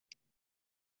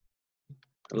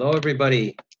Hello,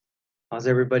 everybody. How's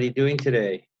everybody doing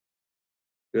today?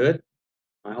 Good?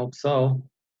 I hope so.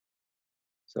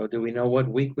 So do we know what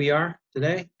week we are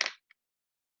today?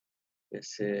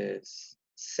 This is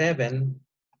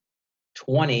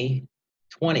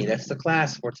 7/20/20. That's the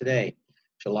class for today.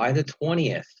 July the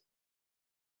 20th,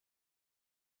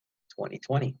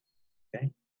 2020. Okay?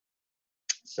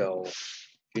 So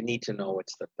you need to know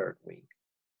it's the third week,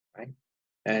 right?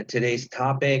 And today's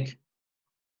topic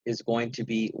is going to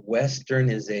be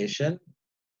Westernization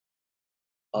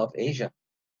of Asia.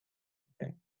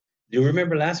 Okay? Do you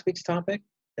remember last week's topic?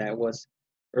 That was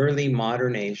early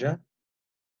modern Asia,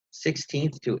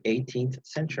 16th to 18th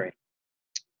century.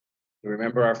 You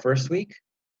remember our first week?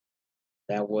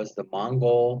 That was the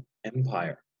Mongol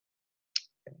Empire.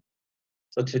 Okay.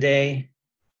 So today,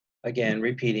 again,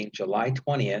 repeating July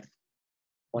 20th,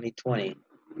 2020,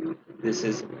 this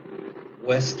is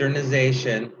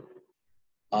Westernization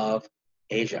of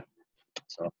Asia.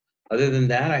 So other than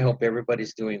that, I hope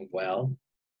everybody's doing well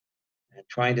and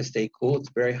trying to stay cool. It's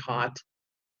very hot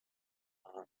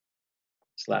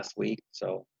this last week.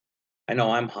 So I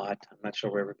know I'm hot. I'm not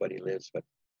sure where everybody lives, but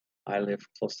I live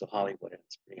close to Hollywood and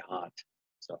it's pretty hot.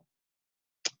 So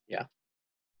yeah.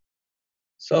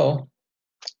 So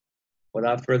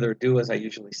without further ado, as I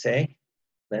usually say,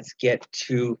 let's get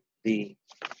to the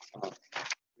uh,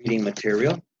 reading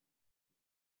material.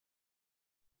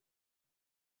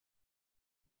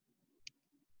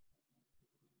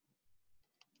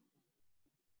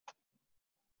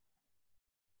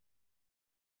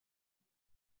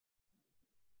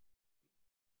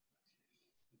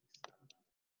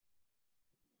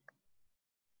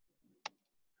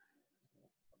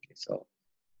 Okay, so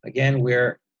again,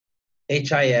 we're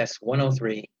HIS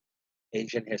 103,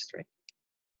 Asian History,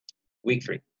 week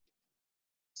 3,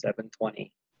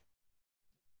 7/20/2020.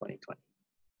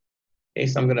 Okay,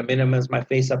 so I'm going to minimize my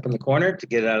face up in the corner to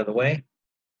get it out of the way.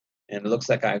 And it looks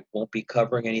like I won't be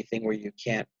covering anything where you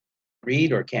can't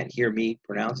read or can't hear me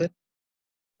pronounce it.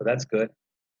 So that's good.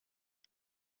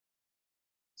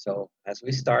 So as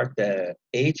we start, the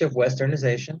age of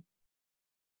Westernization,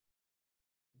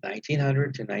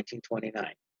 1900 to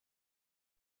 1929.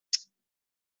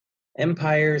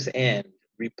 Empire's end,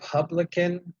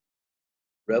 Republican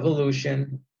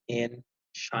Revolution in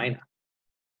China.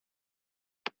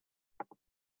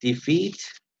 Defeat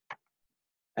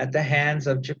at the hands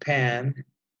of Japan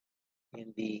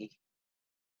in the,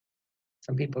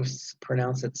 some people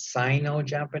pronounce it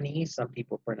Sino-Japanese, some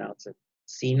people pronounce it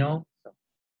Sino. So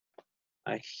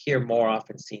I hear more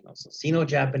often Sino. So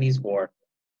Sino-Japanese War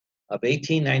of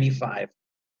 1895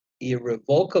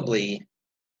 irrevocably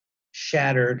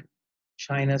shattered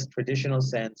China's traditional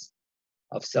sense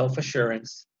of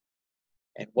self-assurance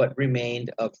and what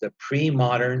remained of the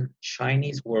pre-modern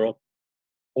Chinese world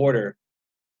order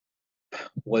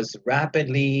was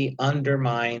rapidly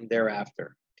undermined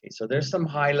thereafter. Okay, so there's some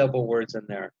high-level words in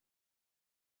there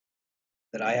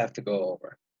that I have to go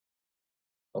over.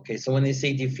 Okay, so when they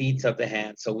say defeats of the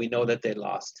hand, so we know that they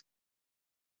lost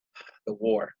the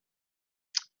war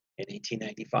in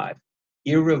 1895.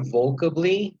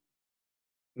 Irrevocably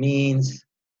means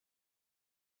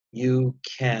you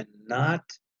cannot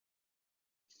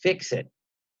fix it.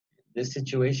 In this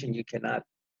situation, you cannot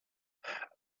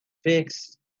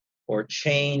fix or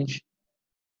change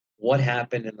what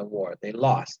happened in the war. They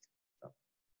lost.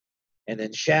 And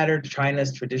then shattered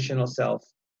China's traditional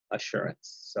self-assurance.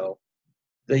 So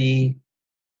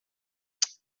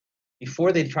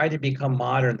before they tried to become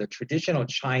modern, the traditional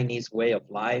Chinese way of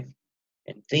life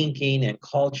and thinking and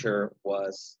culture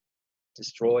was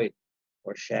destroyed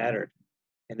or shattered.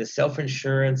 And the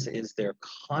self-assurance is their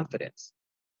confidence.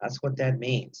 That's what that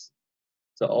means.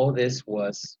 So all this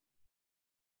was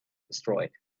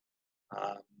destroyed.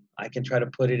 I can try to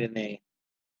put it in a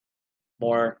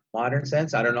more modern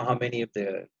sense. I don't know how many of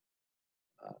the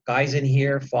guys in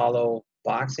here follow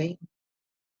boxing.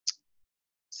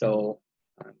 So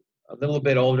I'm a little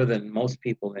bit older than most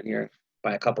people in here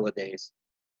by a couple of days.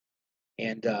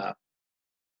 And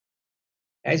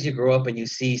as you grow up and you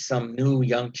see some new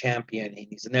young champion and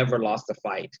he's never lost a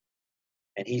fight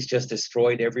and he's just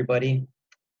destroyed everybody,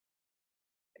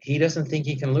 he doesn't think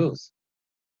he can lose.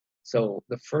 So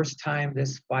the first time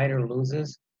this fighter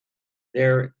loses,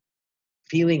 their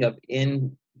feeling of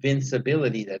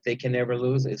invincibility that they can never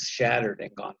lose is shattered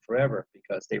and gone forever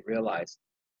because they realize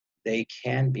they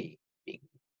can be beaten.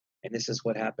 And this is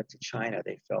what happened to China.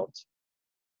 They felt,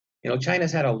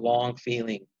 China's had a long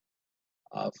feeling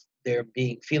of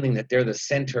feeling that they're the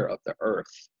center of the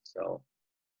earth. So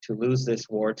to lose this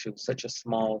war to such a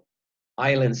small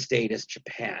island state as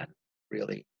Japan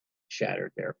really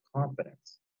shattered their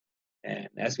confidence. And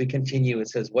as we continue, it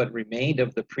says what remained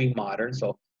of the pre-modern,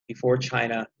 so before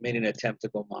China made an attempt to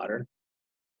go modern,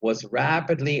 was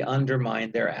rapidly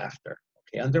undermined thereafter.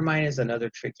 Okay, undermine is another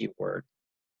tricky word.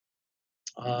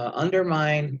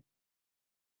 Undermine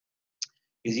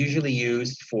is usually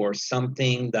used for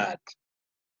something that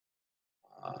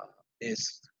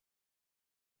is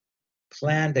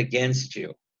planned against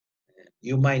you.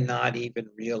 You might not even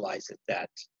realize it that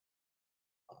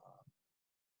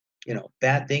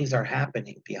bad things are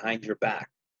happening behind your back,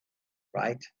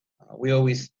 right? We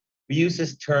use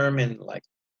this term in, like,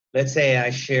 let's say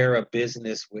I share a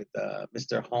business with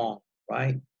Mr. Hong,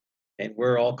 right? And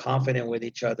we're all confident with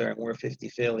each other and we're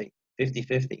 50-50.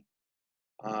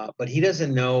 But he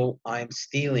doesn't know I'm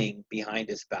stealing behind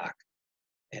his back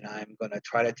and I'm going to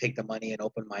try to take the money and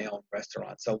open my own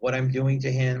restaurant. So what I'm doing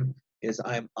to him is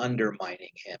I'm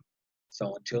undermining him.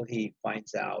 So until he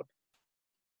finds out,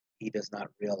 he does not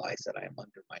realize that I am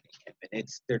undermining him. And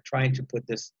they're trying to put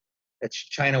this, that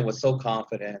China was so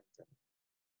confident.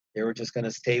 They were just going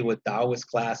to stay with Taoist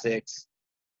classics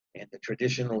and the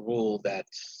traditional rule that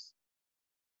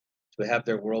to have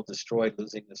their world destroyed,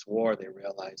 losing this war, they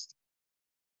realized,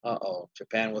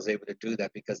 Japan was able to do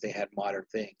that because they had modern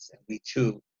things. And we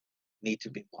too need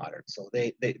to be modern. So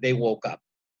they woke up.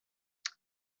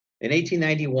 In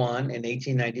 1891 and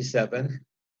 1897,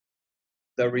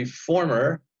 the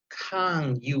reformer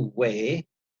Kang Yu-wei,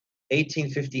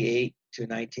 1858 to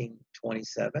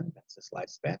 1927, that's his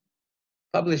lifespan,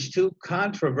 published two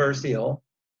controversial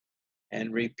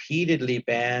and repeatedly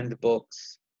banned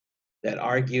books that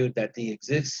argued that the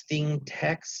existing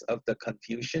texts of the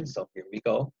Confucian, so here we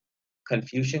go,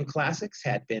 Confucian classics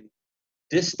had been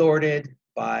distorted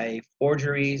by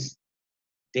forgeries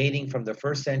dating from the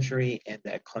 1st century, and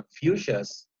that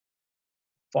Confucius,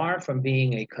 far from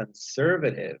being a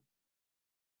conservative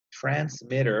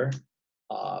transmitter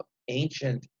of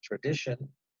ancient tradition,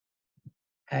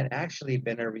 had actually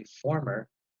been a reformer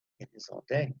in his own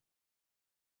day.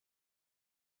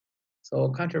 So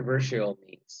controversial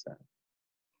means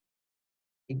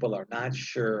people are not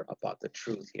sure about the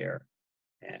truth here.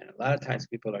 And a lot of times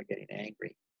people are getting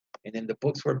angry. And then the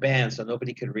books were banned, so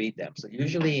nobody could read them. So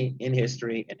usually in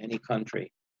history, in any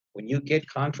country, when you get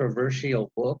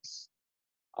controversial books,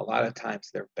 a lot of times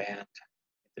they're banned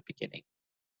at the beginning.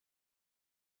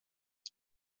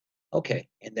 Okay,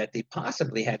 and that they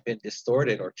possibly had been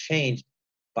distorted or changed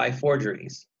by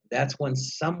forgeries. That's when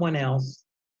someone else,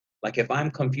 like if I'm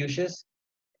Confucius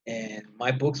and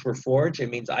my books were forged, it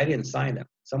means I didn't sign them.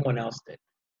 Someone else did.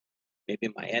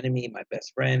 Maybe my enemy, my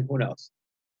best friend, who knows?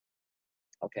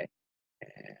 Okay,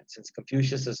 and since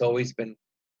Confucius has always been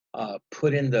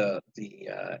put in the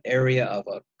area of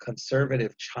a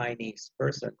conservative Chinese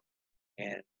person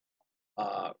and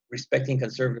respecting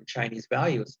conservative Chinese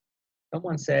values,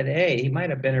 someone said, hey, he might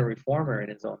have been a reformer in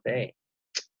his own day.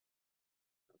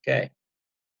 Okay.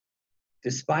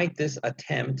 Despite this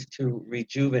attempt to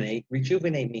rejuvenate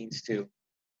means to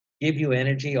give you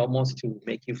energy, almost to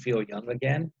make you feel young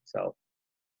again. So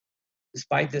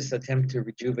despite this attempt to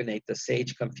rejuvenate the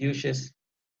sage Confucius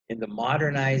in the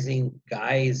modernizing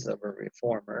guise of a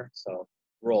reformer, so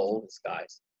role,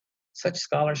 disguise, such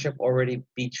scholarship already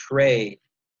betrayed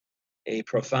a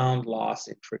profound loss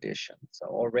in tradition. So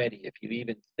already, if you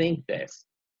even think this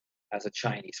as a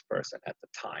Chinese person at the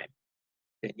time,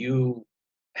 then you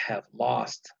have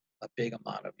lost a big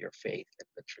amount of your faith in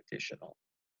the traditional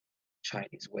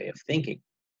Chinese way of thinking.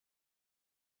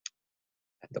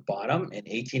 At the bottom, in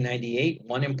 1898,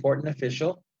 one important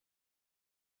official,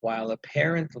 while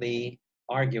apparently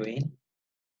arguing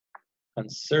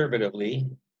conservatively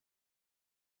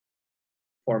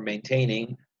for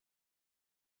maintaining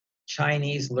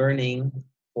Chinese learning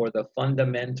for the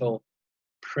fundamental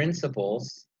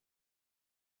principles,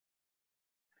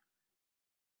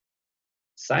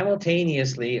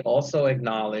 simultaneously also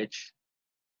acknowledge,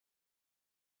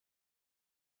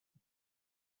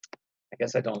 I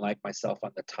guess I don't like myself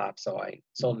on the top, so I'm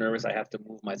so nervous I have to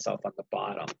move myself on the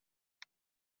bottom.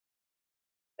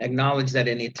 Acknowledge that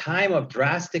in a time of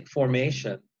drastic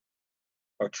formation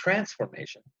or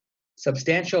transformation,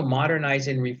 substantial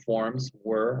modernizing reforms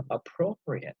were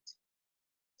appropriate.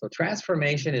 So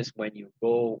transformation is when you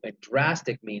go, and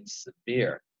drastic means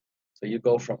severe. So you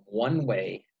go from one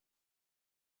way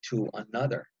to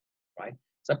another, right?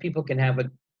 Some people can have a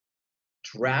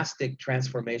drastic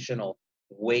transformational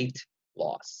weight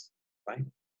loss, right?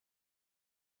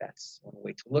 That's one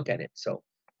way to look at it. So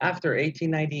after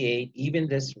 1898, even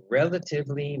this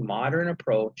relatively modern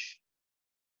approach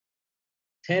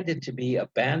tended to be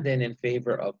abandoned in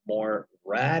favor of more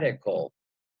radical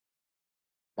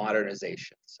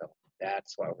modernization. So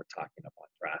that's why we're talking about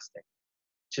drastic.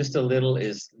 Just a little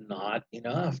is not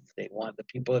enough. The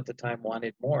people at the time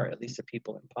wanted more, at least the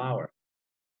people in power.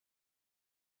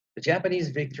 The Japanese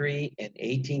victory in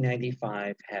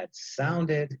 1895 had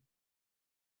sounded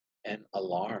an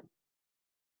alarm.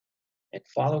 And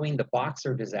following the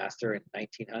Boxer disaster in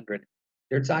 1900,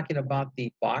 they're talking about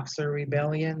the Boxer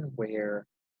Rebellion, where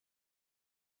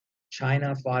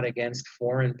China fought against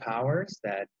foreign powers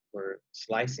that were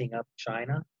slicing up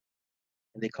China.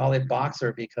 And they call it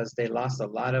Boxer because they lost a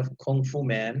lot of Kung Fu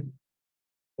men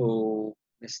who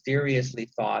mysteriously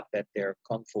thought that their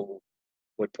Kung Fu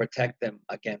would protect them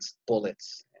against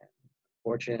bullets. And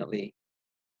fortunately,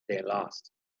 they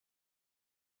lost.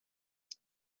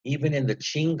 Even in the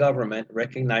Qing government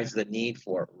recognized the need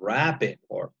for rapid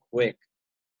or quick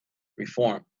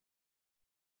reform.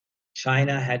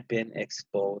 China had been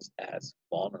exposed as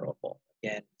vulnerable.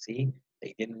 Again, see,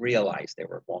 they didn't realize they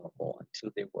were vulnerable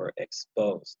until they were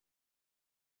exposed.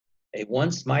 A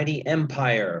once mighty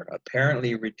empire,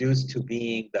 apparently reduced to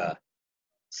being the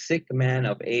sick man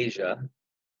of Asia,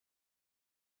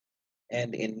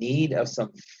 and in need of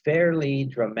some fairly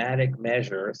dramatic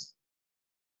measures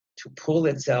to pull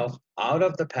itself out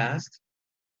of the past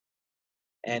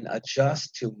and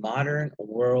adjust to modern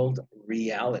world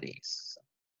realities.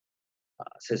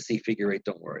 Says C figure 8,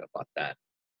 don't worry about that.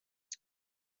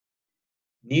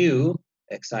 New,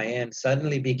 XIN,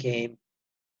 suddenly became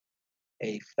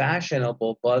a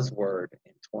fashionable buzzword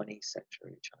in 20th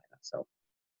century China. So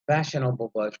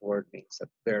fashionable buzzword means a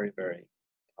very, very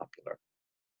popular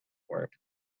word.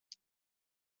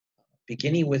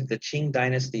 Beginning with the Qing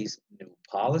dynasty's new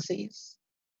policies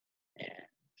and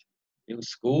new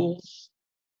schools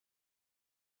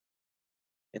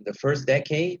in the first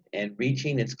decade, and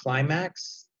reaching its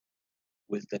climax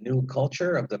with the new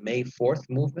culture of the May 4th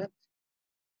movement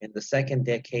in the second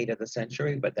decade of the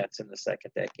century, but that's in the second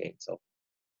decade, so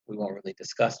we won't really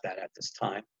discuss that at this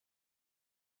time.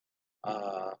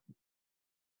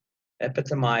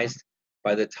 Epitomized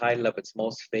by the title of its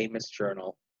most famous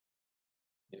journal,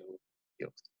 New Youth.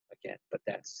 Again, but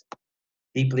that's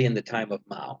deeply in the time of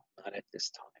Mao, not at this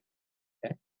time.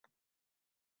 Okay.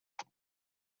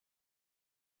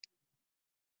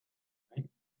 Right.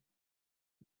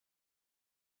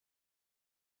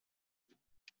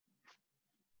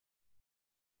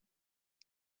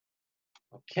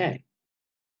 Okay.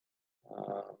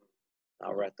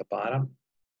 Now we're at the bottom.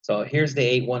 So here's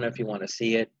the 8-1 if you want to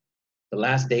see it. The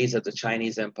last days of the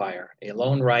Chinese Empire. A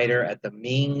lone rider at the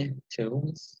Ming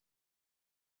tombs,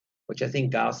 which I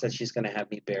think Gao said she's going to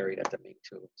have me buried at the Ming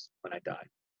tombs when I die.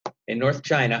 In North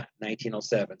China,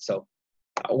 1907. So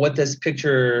what this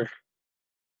picture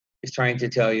is trying to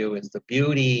tell you is the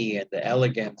beauty and the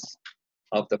elegance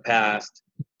of the past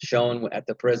shown at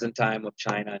the present time of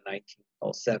China in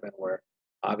 1907, where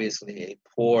obviously a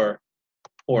poor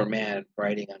man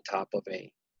riding on top of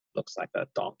looks like a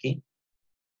donkey,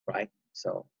 right?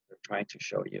 So they're trying to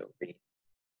show you the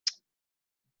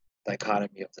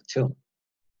dichotomy of the two.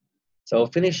 So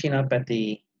finishing up at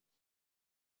the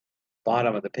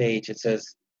bottom of the page, it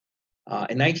says,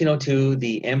 in 1902,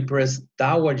 the Empress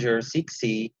Dowager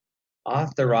Cixi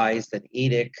authorized an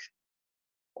edict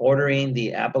ordering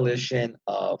the abolition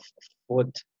of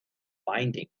foot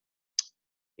binding,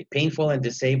 a painful and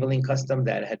disabling custom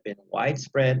that had been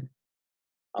widespread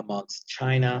amongst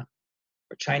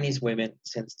Chinese women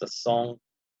since the Song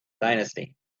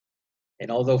dynasty. And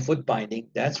although foot binding,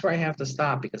 that's where I have to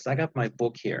stop because I got my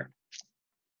book here,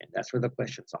 and that's where the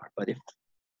questions are. But if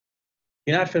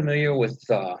you're not familiar with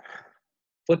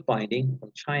foot binding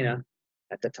from China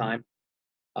at the time,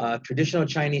 traditional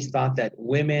Chinese thought that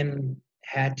women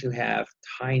had to have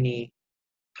tiny,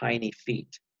 tiny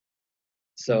feet.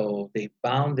 So they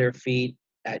bound their feet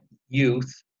at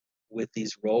youth with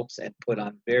these ropes and put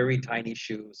on very tiny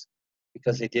shoes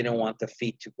because they didn't want the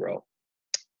feet to grow.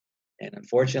 And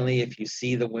unfortunately, if you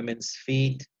see the women's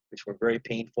feet, which were very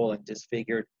painful and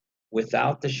disfigured,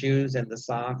 without the shoes and the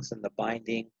socks and the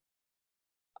binding,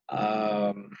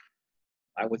 I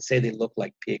would say they look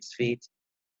like pig's feet.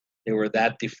 They were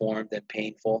that deformed and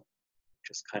painful,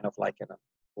 just kind of like in a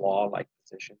claw-like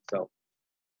position.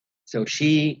 So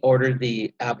she ordered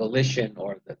the abolition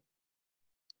or the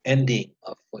ending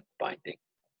of foot binding.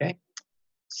 Okay,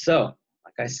 so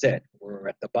like I said, we're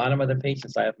at the bottom of the page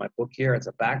since I have my book here as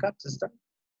a backup system.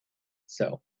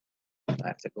 So I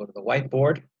have to go to the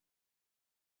whiteboard.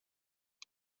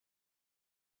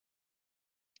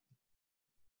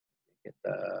 Get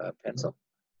the pencil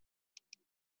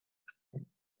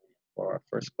for our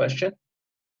first question.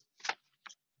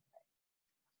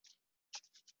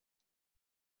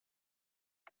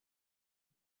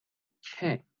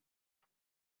 Okay.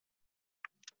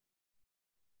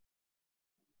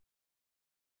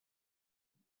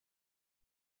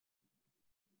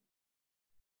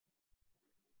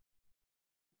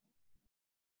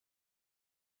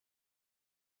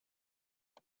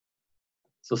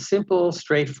 So simple,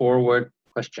 straightforward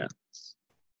questions.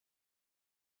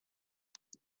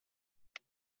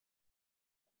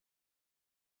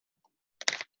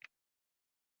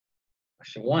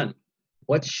 Question 1.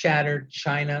 What shattered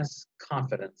China's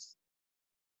confidence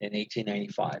in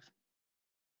 1895?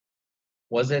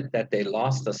 Was it that they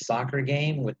lost a soccer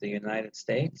game with the United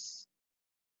States?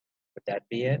 Would that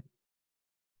be it?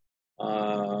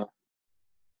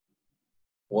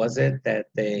 Was it that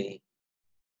they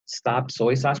stopped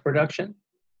soy sauce production?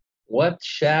 What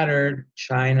shattered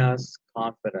China's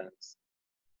confidence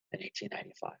in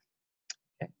 1895?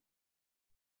 Okay.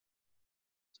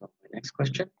 So my next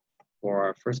question for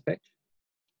our first page.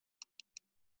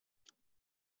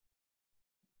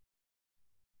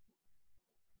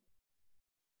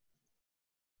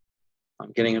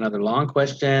 I'm getting another long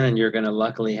question, and you're going to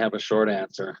luckily have a short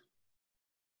answer.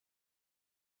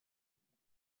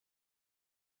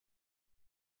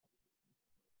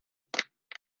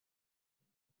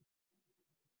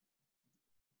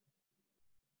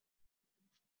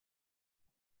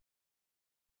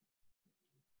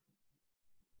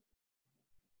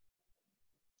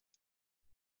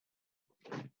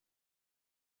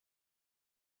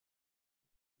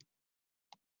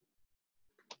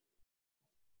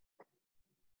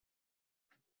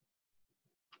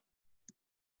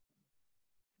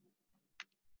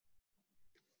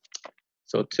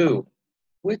 So 2,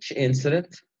 which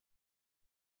incident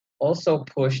also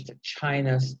pushed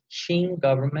China's Qing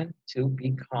government to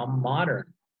become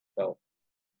modern? So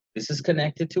this is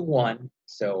connected to 1.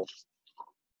 So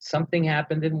something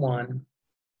happened in 1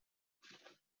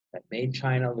 that made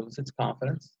China lose its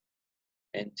confidence.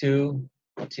 And 2,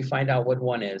 once you find out what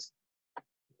 1 is,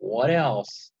 what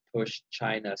else pushed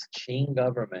China's Qing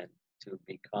government to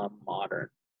become modern?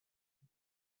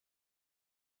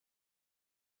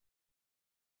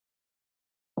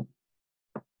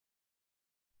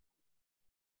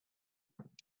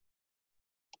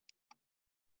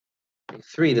 Okay,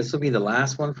 3, this will be the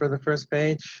last one for the first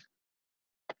page.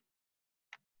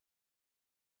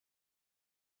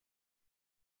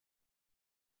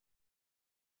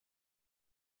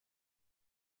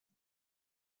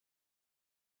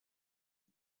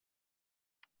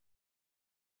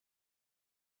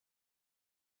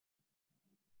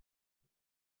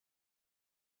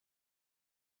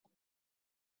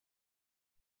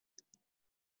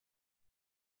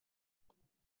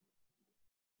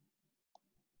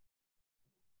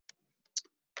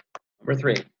 Number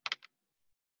 3,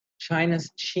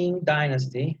 China's Qing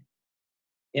dynasty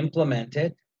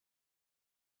implemented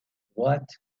what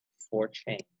for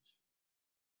change?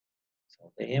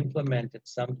 So they implemented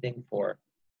something for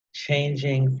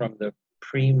changing from the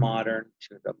pre-modern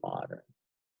to the modern.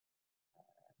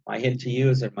 My hint to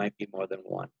you is there might be more than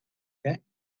 1. Okay?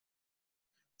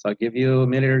 So I'll give you a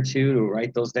minute or 2 to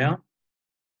write those down.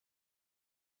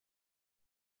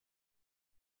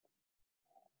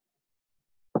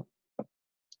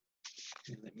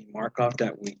 And let me mark off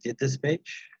that we did this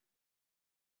page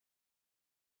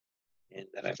and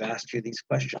that I've asked you these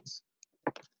questions.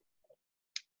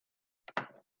 Get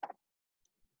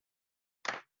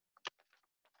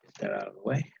that out of the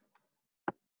way.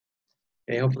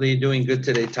 Okay, hopefully you're doing good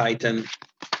today, Titan.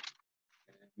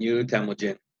 You,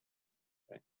 Temujin.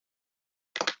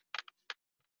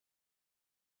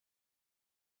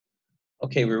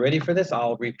 Okay, we're ready for this.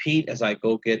 I'll repeat as I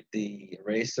go get the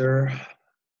eraser.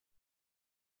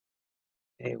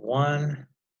 Okay, 1.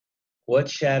 What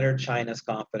shattered China's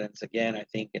confidence? Again, I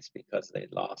think it's because they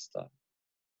lost a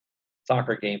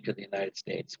soccer game to the United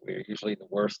States. We're usually the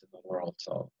worst in the world,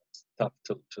 so it's tough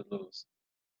to lose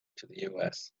to the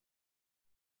US.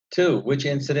 2, which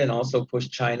incident also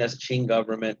pushed China's Qing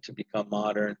government to become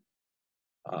modern?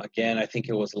 Again, I think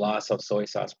it was loss of soy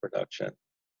sauce production.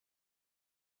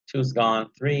 2's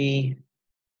gone. 3,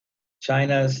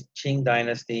 China's Qing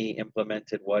dynasty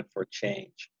implemented what for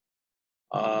change?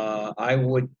 I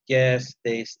would guess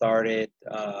they started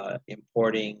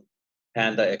importing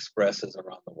Panda Expresses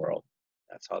around the world.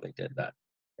 That's how they did that.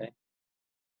 Okay,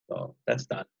 so that's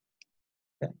done.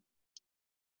 Okay,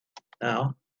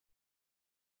 now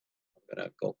I'm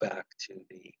gonna go back to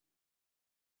the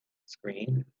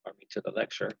screen, to the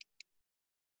lecture.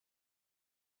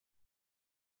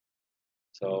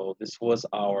 So this was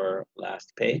our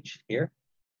last page here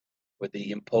with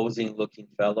the imposing looking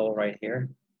fellow right here.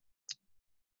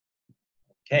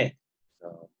 Okay,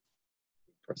 so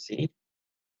proceed.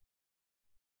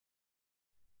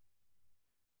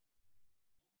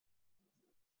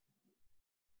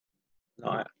 No,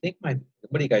 I think what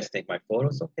do you guys think? My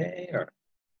photo's okay, or?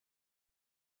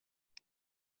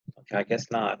 Okay, I guess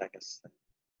not. I guess I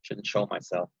shouldn't show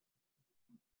myself.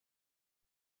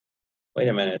 Wait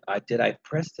a minute. Did I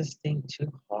press this thing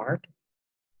too hard?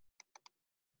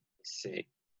 Let's see.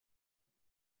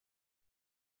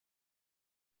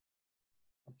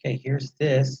 Okay, here's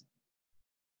this.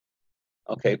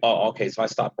 Okay. Oh, okay. So I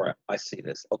stopped where I see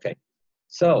this. Okay.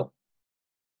 So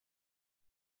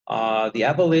the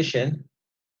abolition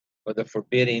or the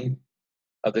forbidding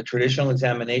of the traditional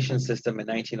examination system in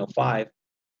 1905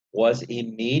 was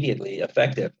immediately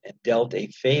effective and dealt a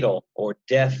fatal or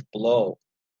death blow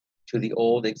to the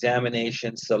old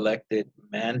examination selected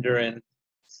Mandarin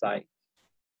site.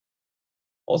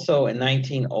 Also in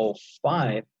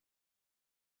 1905,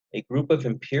 a group of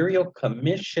imperial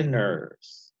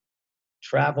commissioners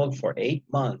traveled for 8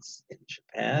 months in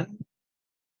Japan,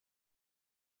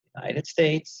 United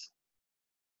States,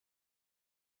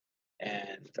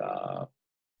 and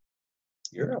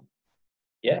Europe.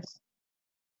 Yes.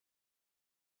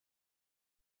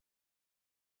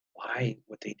 Why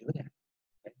would they do that?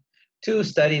 Okay. To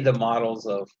study the models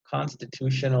of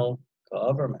constitutional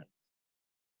government.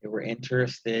 They were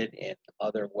interested in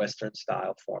other Western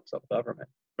style forms of government.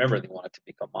 Remember, they wanted to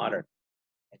become modern,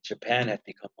 and Japan had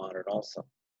become modern also.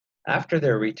 After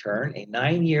their return, a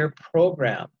 9-year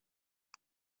program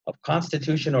of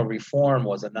constitutional reform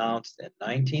was announced in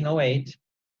 1908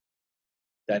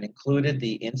 that included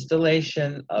the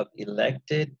installation of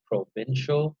elected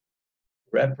provincial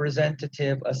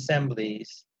representative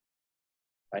assemblies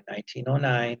by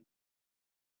 1909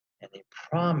 and a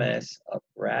promise of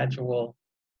gradual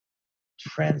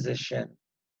transition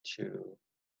to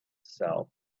self-government.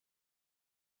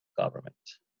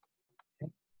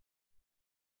 Okay.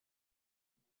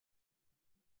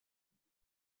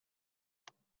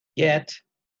 Yet,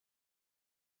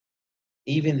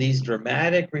 even these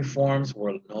dramatic reforms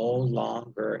were no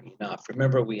longer enough.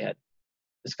 Remember, we had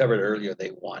discovered earlier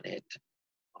they wanted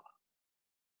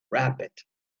rapid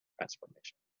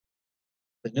transformation.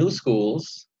 The new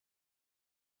schools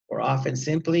were often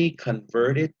simply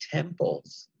converted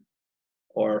temples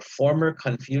or former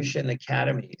Confucian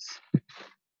academies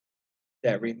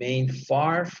that remained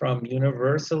far from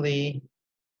universally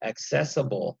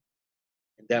accessible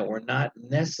and that were not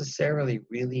necessarily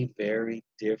really very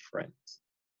different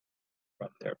from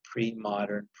their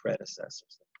pre-modern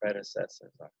predecessors, the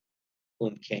predecessors of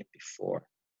whom came before.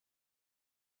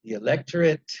 The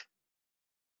electorate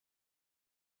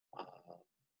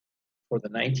for the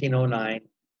 1909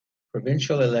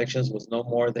 provincial elections was no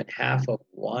more than half of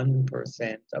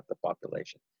 1% of the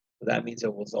population. So that means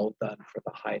it was all done for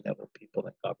the high-level people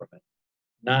in government,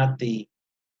 not the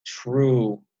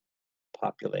true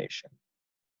population.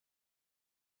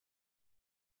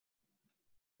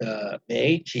 The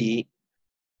Meiji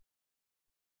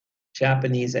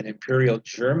Japanese and Imperial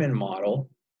German model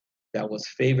that was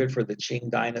favored for the Qing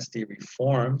dynasty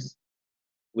reforms,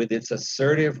 with its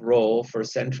assertive role for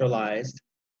centralized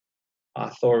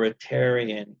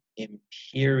authoritarian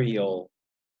imperial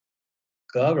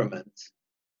government,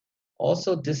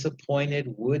 also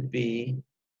disappointed would-be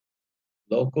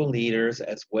local leaders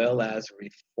as well as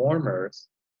reformers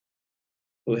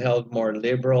who held more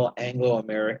liberal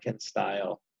Anglo-American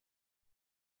style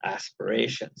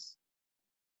aspirations.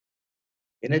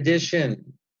 In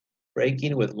addition,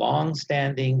 breaking with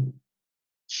long-standing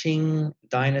Qing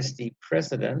dynasty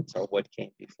precedent, or what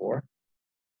came before,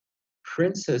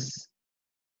 princes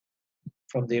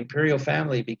from the imperial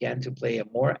family began to play a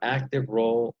more active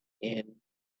role in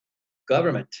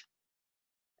government.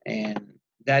 And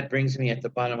that brings me at the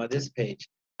bottom of this page.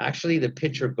 Actually, the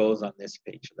picture goes on this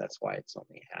page, so that's why it's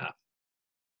only half.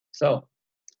 So,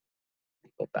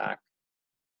 go back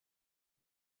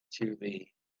to the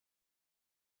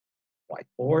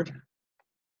whiteboard.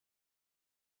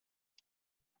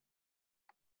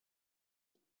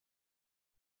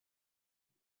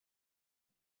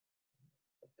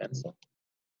 The pencil.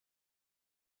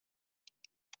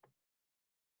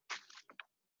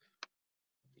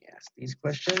 Let me ask these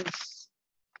questions.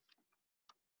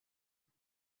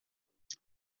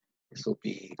 This will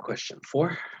be question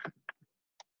 4.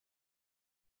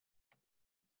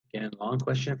 Again, long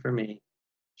question for me,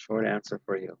 short answer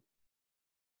for you.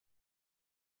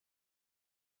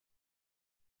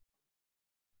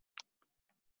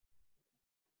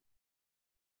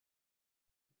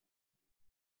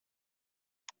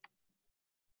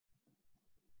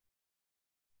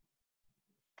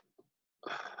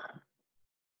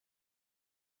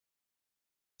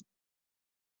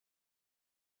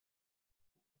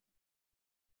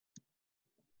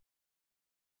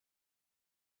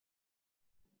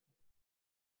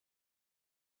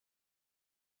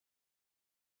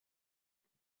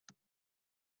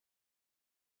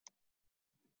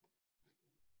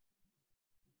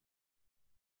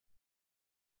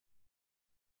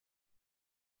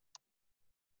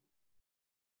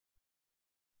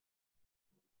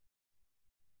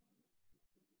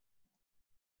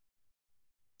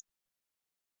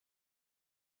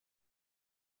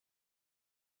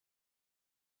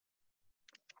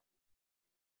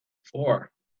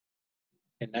 4.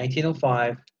 In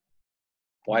 1905,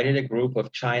 why did a group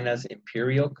of China's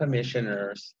imperial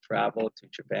commissioners travel to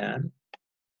Japan,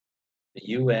 the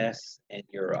US, and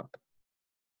Europe?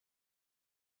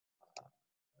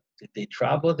 Did they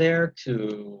travel there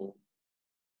to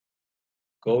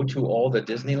go to all the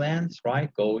Disneylands,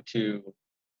 right? Go to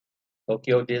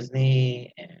Tokyo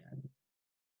Disney and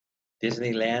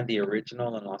Disneyland, the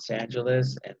original in Los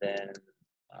Angeles, and then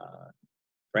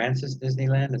Francis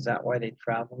Disneyland? Is that why they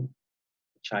traveled?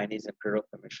 The Chinese imperial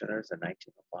commissioners in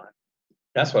 1905?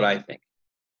 That's what I think.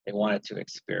 They wanted to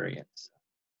experience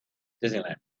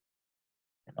Disneyland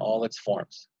in all its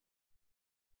forms.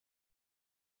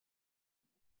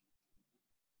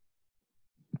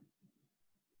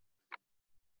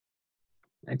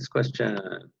 Next question.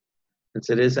 Since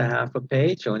it is a half a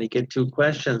page, you only get 2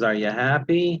 questions. Are you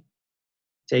happy?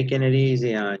 Taking it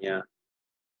easy on you.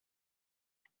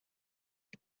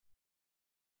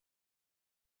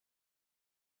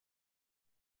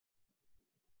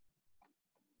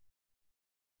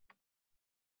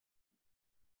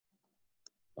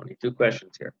 Only 2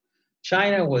 questions here.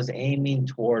 China was aiming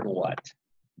toward what?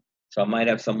 So I might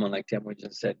have someone like Tim who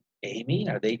just said, aiming?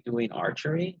 Are they doing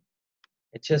archery?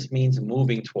 It just means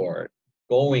moving toward,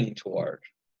 going toward,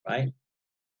 right?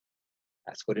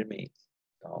 That's what it means.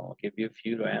 So I'll give you a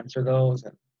few to answer those,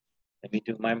 and let me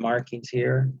do my markings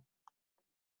here.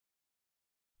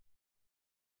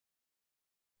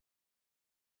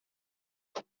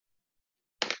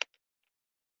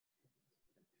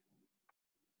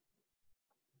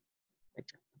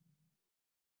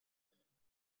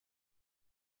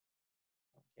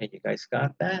 Okay, you guys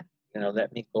got that? You know,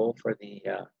 let me go for the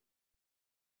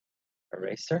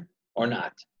eraser or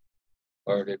not?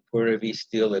 Or did Puravi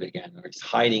steal it again? Or he's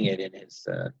hiding it in his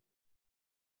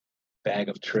bag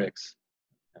of tricks?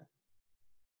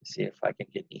 Let's see if I can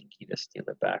get Inky to steal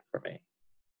it back for me.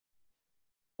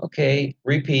 Okay,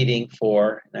 repeating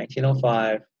for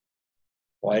 1905.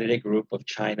 Why did a group of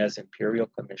China's imperial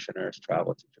commissioners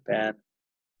travel to Japan,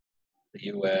 the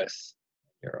US,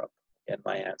 Europe? And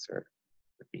my answer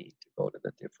would be to go to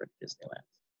the different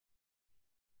Disneylands.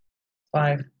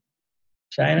 5.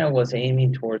 China was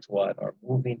aiming towards what, or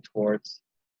moving towards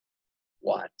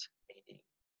what? Meaning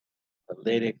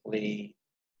politically,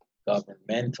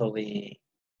 governmentally,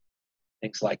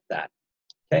 things like that.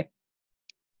 Okay?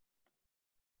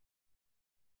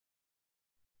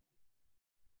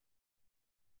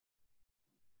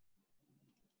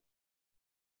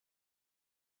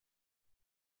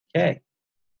 Okay.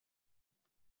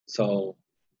 So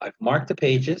I've marked the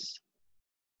pages.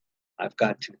 I've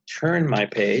got to turn my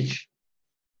page.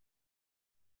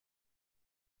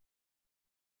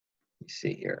 Let me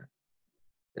see here.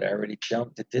 Did I already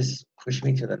jump? Did this push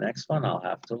me to the next one? I'll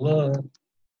have to look.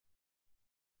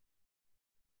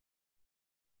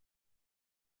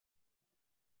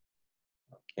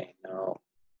 Okay, no.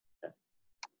 Okay.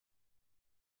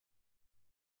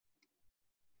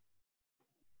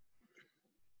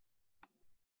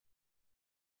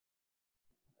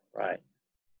 Right.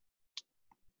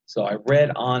 So I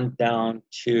read on down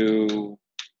to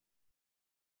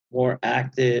more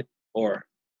active or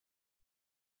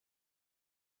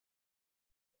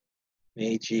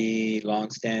Meiji,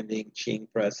 longstanding Qing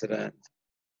precedent.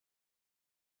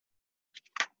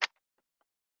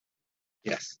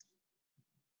 Yes.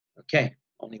 Okay,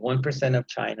 only 1% of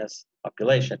China's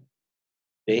population.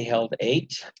 They held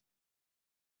 8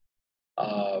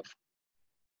 of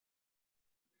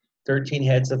 13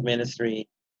 heads of ministry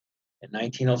in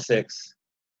 1906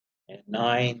 and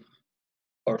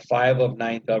 5 of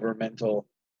 9 governmental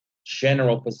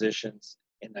general positions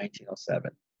in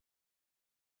 1907.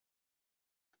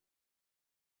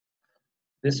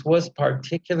 This was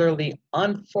particularly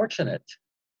unfortunate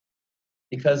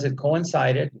because it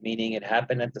coincided, meaning it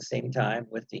happened at the same time,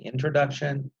 with the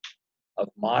introduction of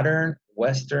modern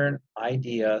Western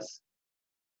ideas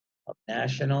of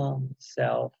national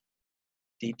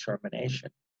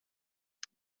self-determination.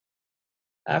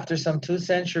 After some 2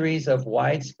 centuries of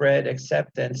widespread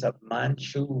acceptance of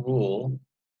Manchu rule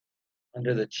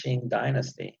under the Qing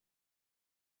dynasty,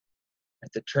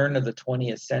 at the turn of the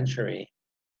 20th century,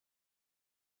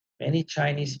 many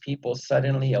Chinese people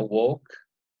suddenly awoke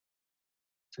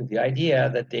to the idea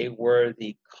that they were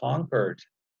the conquered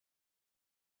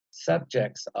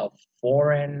subjects of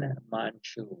foreign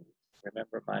Manchus.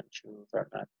 Remember, Manchus are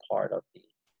not part of the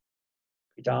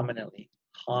predominantly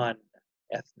Han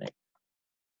ethnic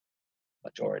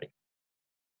majority.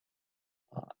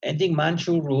 Ending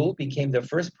Manchu rule became the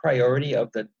first priority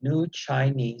of the new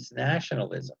Chinese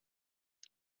nationalism.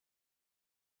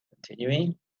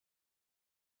 Continuing,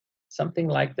 Something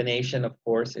like the nation, of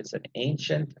course, is an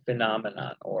ancient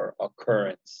phenomenon or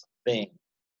occurrence thing.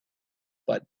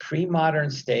 But pre-modern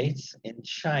states in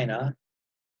China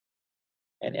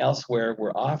and elsewhere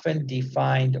were often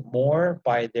defined more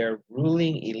by their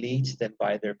ruling elites than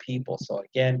by their people. So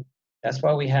again, that's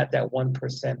why we had that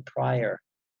 1% prior.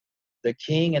 The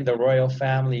king and the royal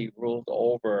family ruled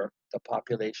over the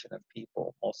population of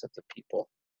people. Most of the people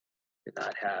did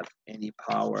not have any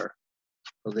power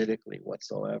politically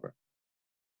whatsoever.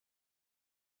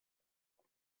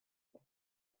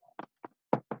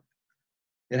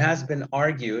 It has been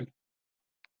argued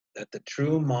that the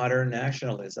true modern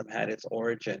nationalism had its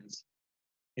origins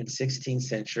in 16th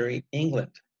century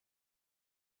England,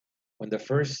 when the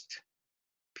first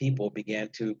people began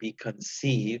to be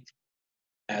conceived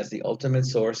as the ultimate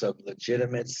source of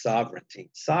legitimate sovereignty.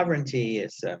 Sovereignty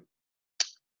is,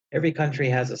 every country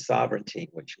has a sovereignty,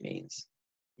 which means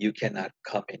you cannot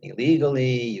come in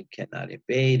illegally, you cannot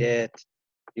invade it,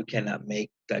 you cannot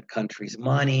make that country's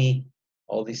money.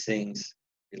 All these things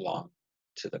belong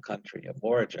to the country of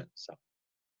origin. So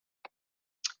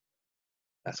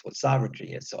that's what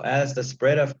sovereignty is. So as the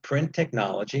spread of print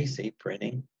technology, see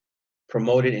printing,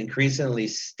 promoted increasingly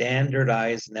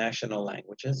standardized national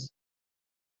languages,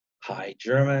 High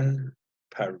German,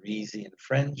 Parisian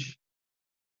French,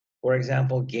 for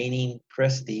example, gaining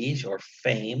prestige or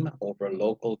fame over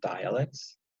local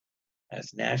dialects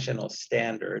as national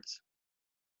standards,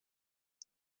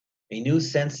 a new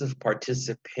sense of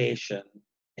participation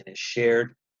in a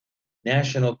shared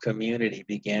national community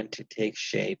began to take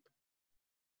shape,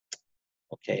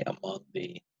 okay, among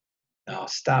the, now I'll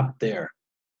stop there.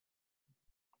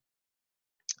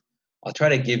 I'll try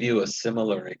to give you a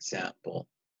similar example.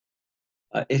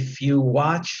 If you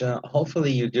watch,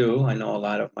 hopefully you do, I know a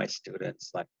lot of my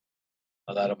students, like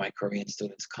a lot of my Korean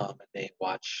students come and they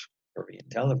watch Korean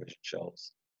television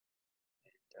shows.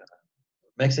 And,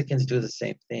 Mexicans do the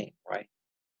same thing, right?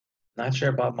 Not sure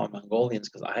about my Mongolians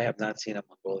because I have not seen a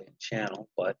Mongolian channel,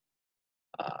 but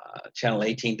Channel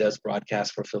 18 does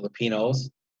broadcast for Filipinos.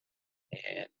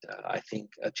 And I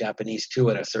think Japanese too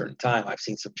at a certain time. I've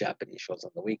seen some Japanese shows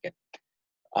on the weekend.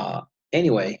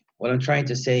 Anyway, what I'm trying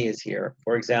to say is here,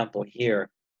 for example, here,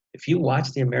 if you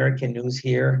watch the American news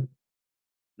here,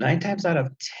 9 times out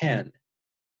of 10,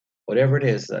 whatever it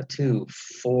is, 2,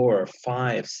 4,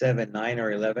 5, 7, 9,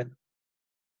 or 11,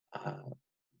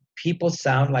 people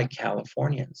sound like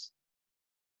Californians,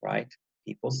 right?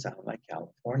 People sound like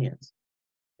Californians.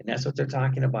 And that's what they're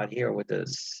talking about here with the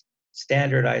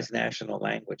standardized national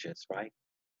languages, right?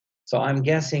 So I'm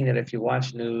guessing that if you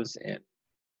watch news in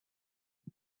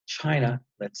China,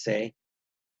 let's say,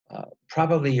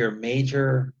 probably your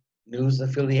major news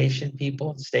affiliation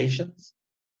people, stations,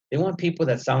 they want people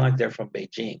that sound like they're from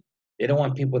Beijing. They don't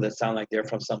want people that sound like they're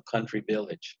from some country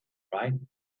village, right?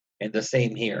 And the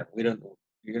same here.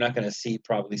 You're not going to see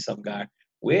probably some guy,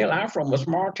 well, I'm from a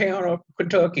small town of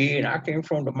Kentucky and I came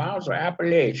from the mountains of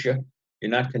Appalachia.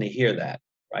 You're not going to hear that,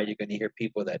 right? You're going to hear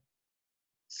people that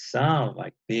sound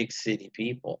like big city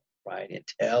people, right?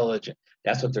 Intelligent.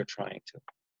 That's what they're trying to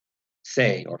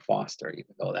say or foster,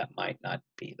 even though that might not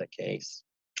be the case.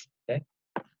 Okay,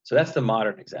 so that's the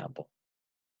modern example.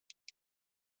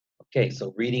 Okay,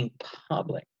 so reading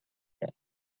public. Okay.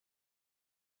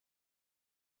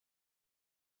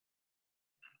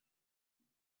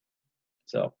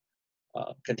 So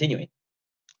continuing.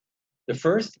 The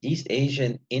first East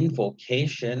Asian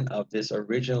invocation of this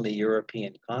originally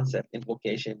European concept,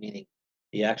 invocation meaning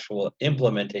the actual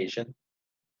implementation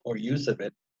or use of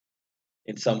it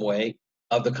in some way,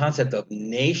 of the concept of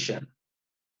nation,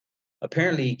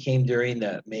 apparently came during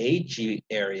the Meiji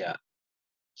era,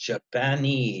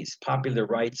 Japanese popular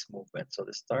rights movement. So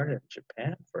this started in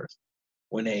Japan first,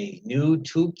 when a new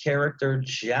 2-character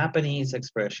Japanese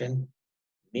expression,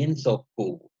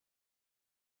 minzoku,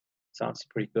 sounds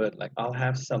pretty good, like I'll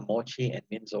have some mochi and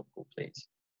minzoku, please.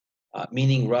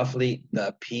 Meaning roughly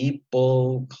the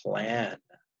people clan.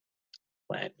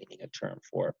 Clan meaning a term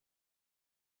for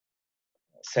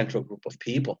a central group of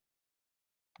people.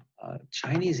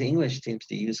 Chinese English seems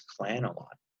to use clan a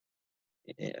lot.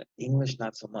 English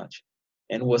not so much.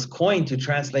 And was coined to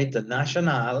translate the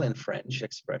national in French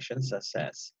expressions such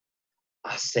as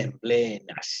Assemblée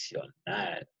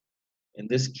Nationale. In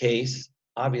this case,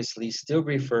 obviously still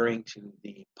referring to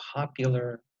the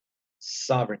popular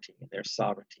sovereignty, their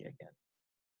sovereignty again.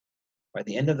 By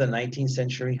the end of the 19th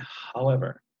century,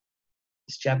 however,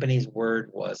 this Japanese word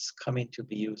was coming to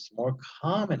be used more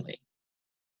commonly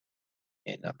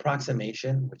in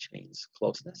approximation, which means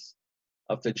closeness,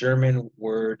 of the German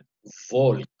word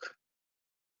Volk.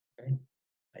 Okay?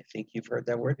 I think you've heard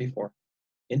that word before.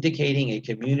 indicating a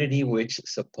community which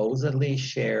supposedly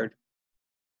shared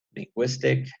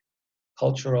linguistic,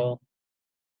 cultural,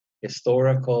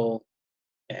 historical,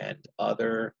 and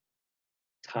other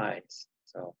ties.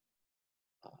 So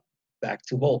back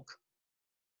to Volk.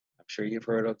 I'm sure you've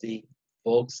heard of the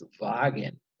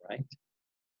Volkswagen, right?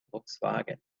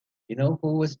 Volkswagen. You know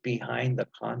who was behind the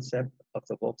concept of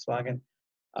the Volkswagen?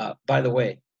 By the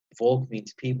way, Volk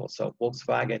means people, so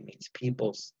Volkswagen means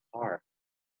people's car.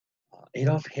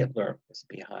 Adolf Hitler was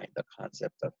behind the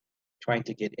concept of trying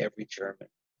to get every German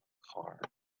car.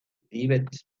 Believe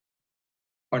it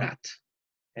or not.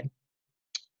 Okay?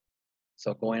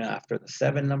 So going after the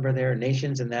 7 number there,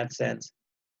 nations in that sense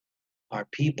are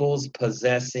peoples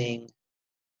possessing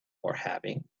or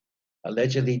having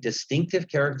allegedly distinctive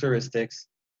characteristics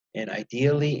and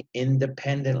ideally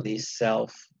independently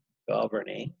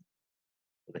self-governing,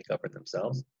 so they govern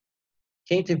themselves,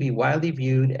 came to be widely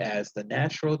viewed as the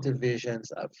natural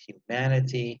divisions of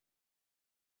humanity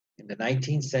in the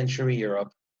 19th century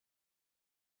Europe.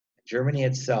 Germany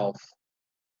itself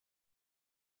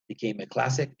became a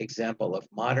classic example of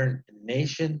modern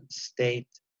nation-state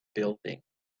building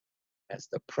as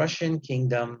the Prussian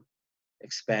kingdom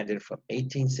expanded from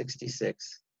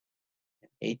 1866 and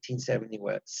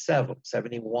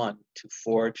 1871 to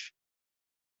forge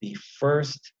the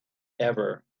first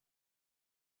ever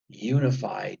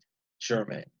unified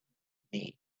Germany.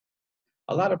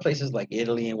 A lot of places like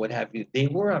Italy and what have you, they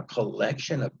were a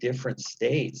collection of different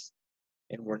states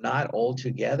and were not all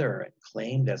together and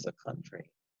claimed as a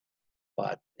country.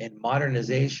 But in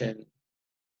modernization,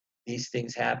 these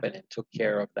things happened and took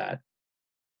care of that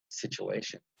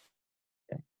situation.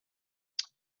 Okay.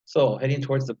 So heading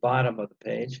towards the bottom of the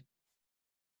page,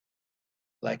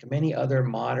 like many other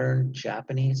modern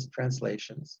Japanese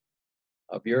translations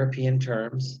of European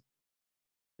terms,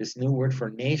 this new word for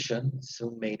nation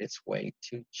soon made its way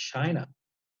to China,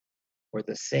 where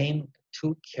the same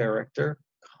 2-character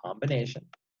combination,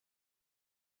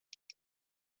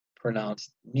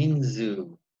 pronounced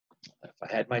Minzu. If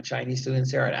I had my Chinese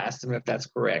students here, I'd ask them if that's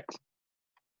correct.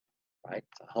 Right?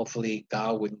 Hopefully,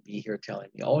 Gao wouldn't be here telling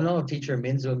me, "Oh no, teacher,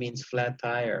 Minzu means flat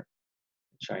tire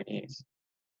in Chinese."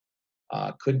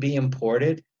 Could be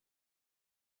imported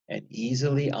and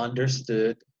easily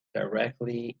understood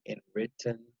directly in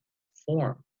written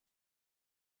form.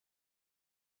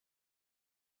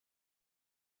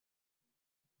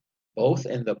 Both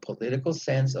in the political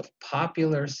sense of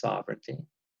popular sovereignty,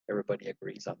 everybody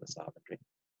agrees on the sovereignty,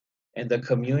 and the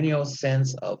communal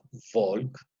sense of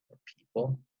Volk, or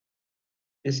people.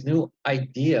 This new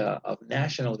idea of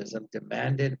nationalism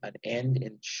demanded an end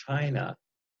in China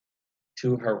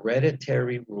to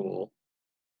hereditary rule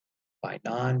by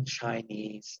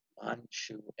non-Chinese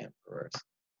Manchu emperors.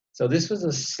 So this was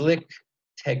a slick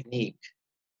technique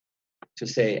to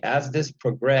say, as this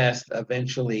progressed,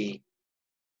 eventually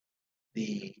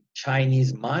the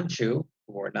Chinese Manchu,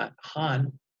 who were not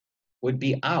Han, would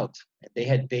be out. And they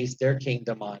had based their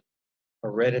kingdom on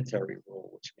hereditary rule,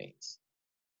 which means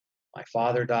my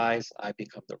father dies, I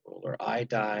become the ruler. I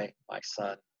die, my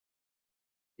son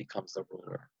becomes the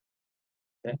ruler.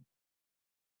 Okay?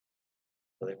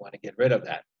 So they want to get rid of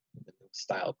that, the new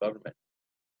style of government.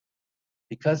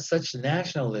 Because such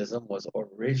nationalism was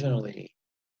originally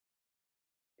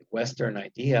a Western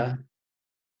idea,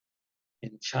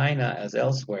 in China as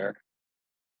elsewhere,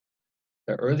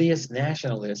 the earliest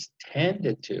nationalists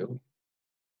tended to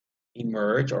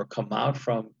emerge or come out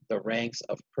from the ranks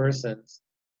of persons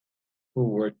who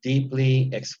were deeply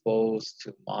exposed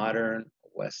to modern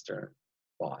Western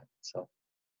thought. So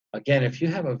again, if you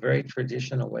have a very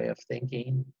traditional way of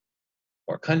thinking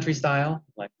or country style,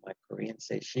 like my Koreans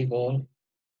say shigol,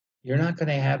 you're not going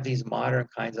to have these modern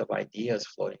kinds of ideas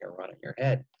floating around in your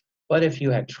head. But if you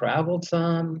had traveled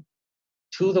some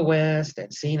to the West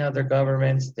and seen other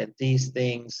governments, then these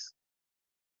things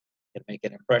can make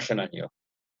an impression on you.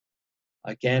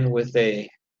 Again, with a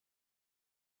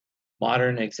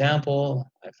modern example,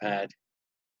 I've had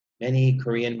many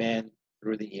Korean men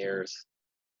through the years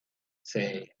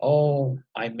say, "Oh,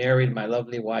 I married my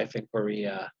lovely wife in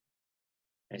Korea,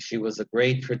 and she was a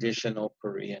great traditional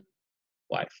Korean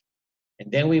wife.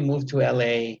 And then we moved to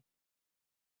LA,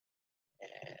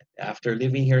 and after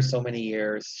living here so many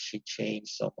years, she changed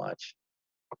so much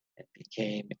and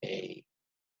became a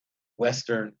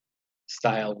Western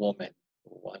style woman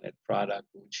who wanted Prada,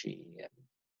 Gucci, and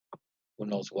who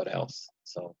knows what else."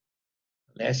 So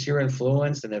unless you're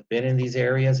influenced and have been in these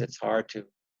areas, it's hard to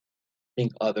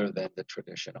think other than the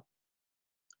traditional.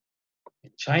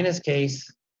 In China's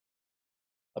case,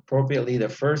 appropriately, the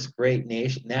first great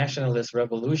nationalist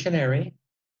revolutionary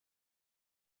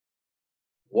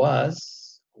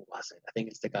was who was it? I think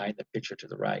it's the guy in the picture to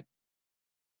the right.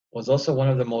 Was also one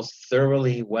of the most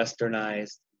thoroughly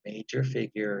westernized major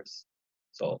figures.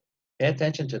 So pay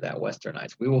attention to that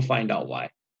westernized. We will find out why,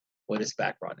 what his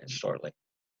background is shortly.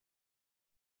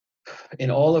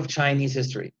 In all of Chinese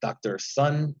history, Dr.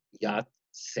 Sun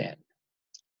Yat-sen.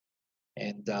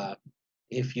 And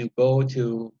if you go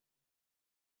to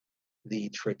the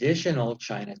traditional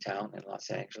Chinatown in Los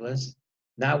Angeles,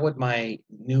 not what my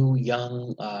new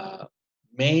young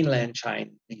mainland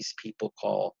Chinese people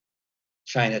call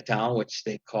Chinatown, which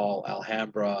they call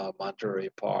Alhambra, Monterey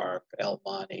Park, El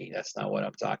Monte. That's not what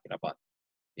I'm talking about.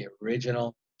 The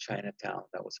original Chinatown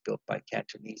that was built by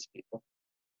Cantonese people,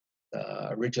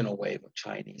 the original wave of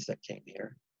Chinese that came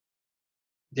here.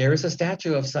 There is a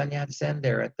statue of Sun Yat-sen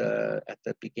there at the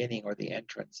beginning or the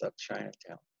entrance of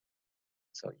Chinatown.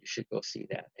 So you should go see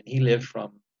that. And he lived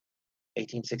from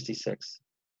 1866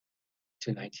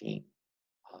 to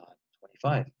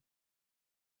 1925.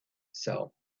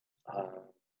 So,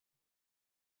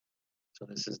 so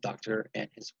this is Doctor and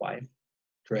his wife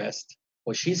dressed.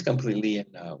 Well, she's completely in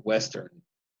Western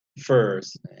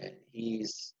furs, and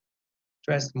he's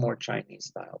dressed more Chinese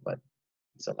style, but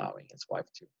he's allowing his wife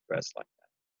to dress like that.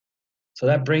 So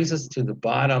that brings us to the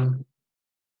bottom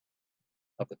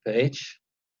of the page.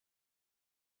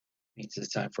 Means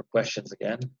it's time for questions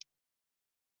again.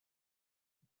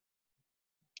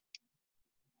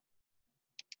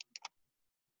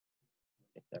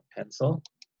 Get that pencil.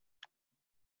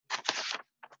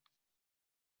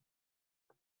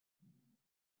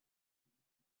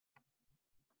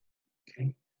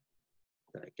 Okay.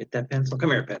 Did I get that pencil?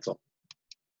 Come here, pencil.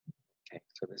 Okay,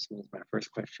 so this means my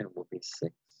first question will be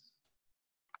 6.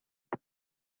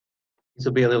 These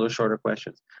will be a little shorter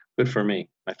questions. Good for me.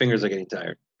 My fingers are getting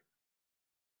tired.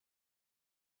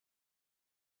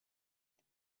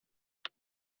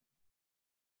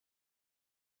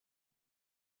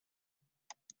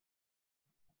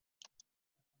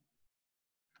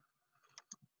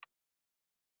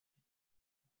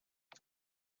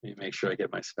 Let me make sure I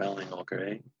get my spelling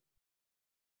okay.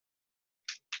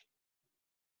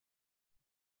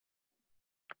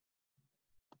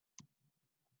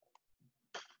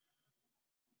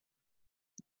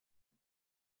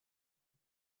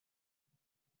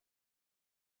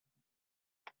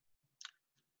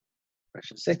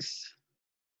 Question 6.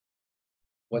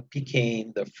 What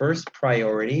became the first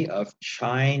priority of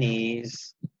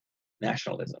Chinese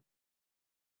nationalism?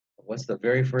 What's the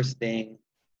very first thing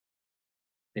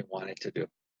they wanted to do?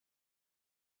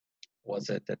 Was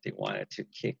it that they wanted to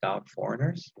kick out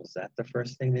foreigners? Was that the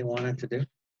first thing they wanted to do?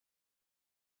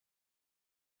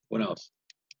 Who knows?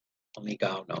 Only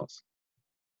God knows.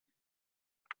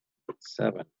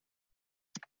 7.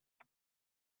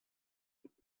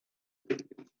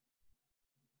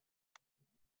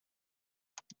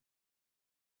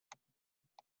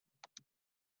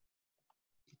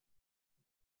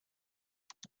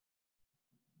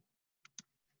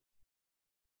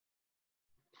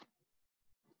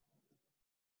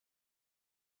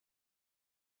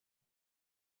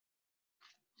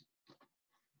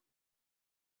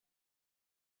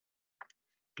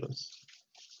 Close.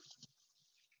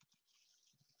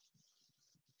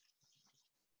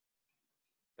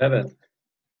 7.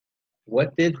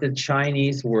 What did the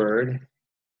Chinese word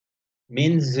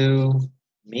Minzu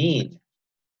mean?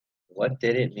 What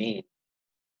did it mean?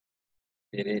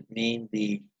 Did it mean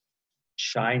the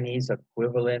Chinese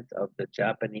equivalent of the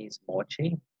Japanese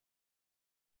mochi?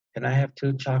 Can I have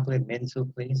 2 chocolate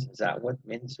Minzu, please? Is that what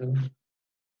Minzu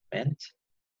meant?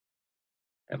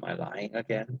 Am I lying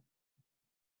again?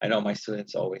 I know my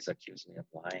students always accuse me of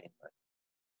lying, but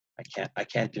I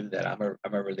can't do that. I'm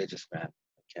a religious man.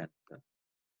 I can't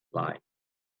lie.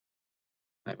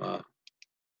 I'm a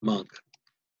monk.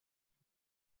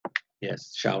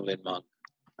 Yes, Shaolin monk.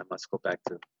 I must go back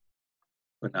to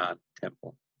Hunan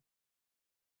Temple.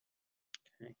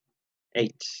 Okay.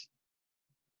 8.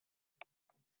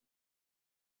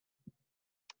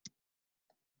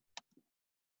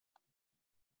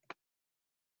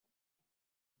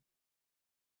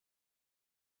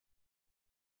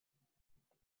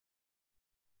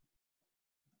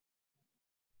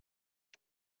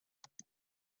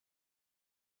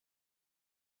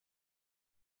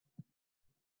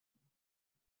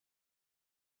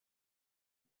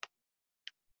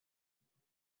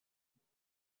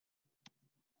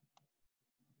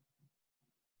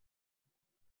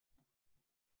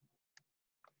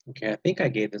 Okay, I think I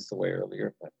gave this away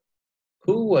earlier, but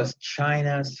who was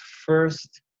China's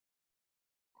first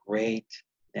great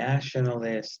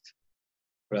nationalist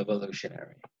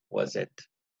revolutionary? Was it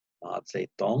Mao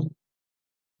Zedong,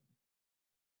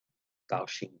 Gao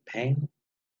Xingpeng,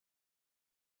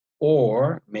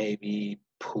 Or maybe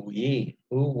Puyi,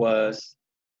 who was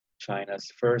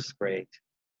China's first great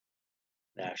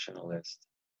nationalist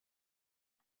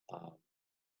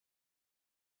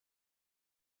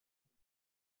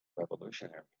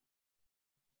revolutionary.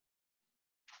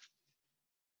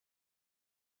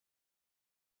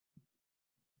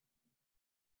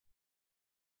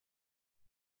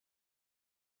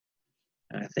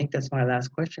 And I think that's my last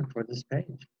question for this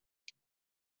page.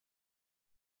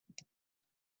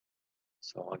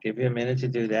 So I'll give you a minute to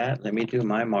do that. Let me do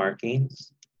my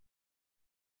markings.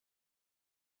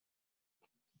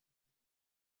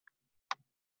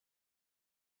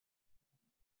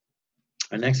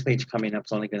 Our next page coming up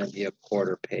is only going to be a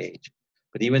quarter page.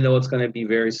 But even though it's going to be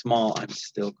very small, I'm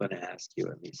still going to ask you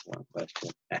at least one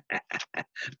question.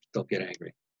 Don't get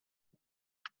angry.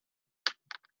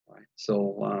 All right,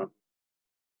 so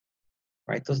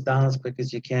write those down as quick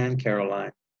as you can,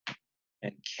 Caroline.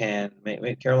 And Ken,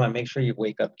 Caroline, make sure you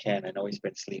wake up Ken. I know he's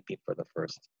been sleeping for the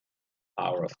first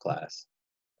hour of class.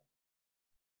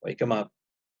 Wake him up.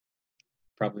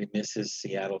 Probably misses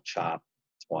Seattle Chop.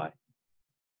 That's why.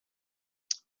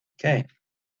 Okay.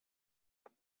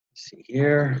 See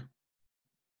here.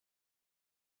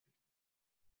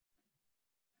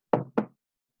 Let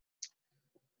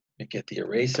me get the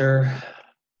eraser.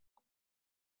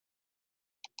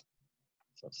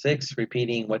 So 6,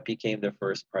 repeating what became the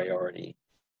first priority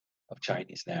of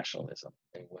Chinese nationalism.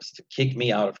 It was to kick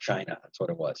me out of China. That's what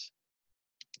it was.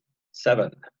 7,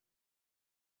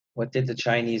 what did the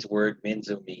Chinese word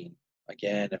minzu mean?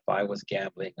 Again, if I was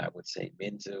gambling, I would say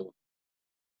minzu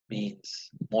means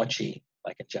mochi,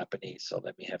 like in Japanese. So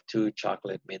let me have 2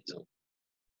 chocolate minzu.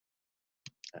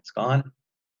 That's gone.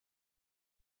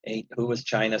 8, who was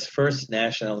China's first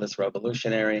nationalist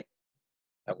revolutionary?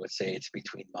 I would say it's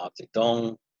between Mao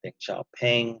Zedong, Deng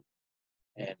Xiaoping,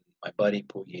 and my buddy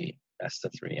Puyi. That's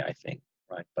the 3, I think,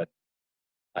 right? But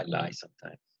I lie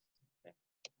sometimes. Okay.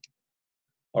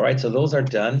 All right, so those are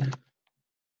done.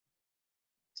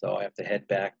 So I have to head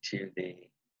back to the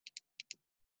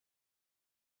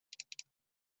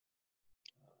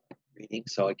reading.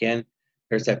 So again,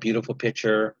 here's that beautiful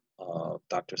picture of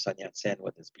Dr. Sun Yat-sen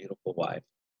with his beautiful wife.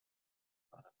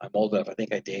 I'm old enough, I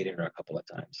think I dated her a couple of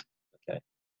times. Okay.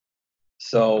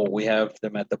 So we have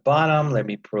them at the bottom. Let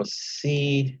me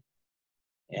proceed.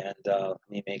 And let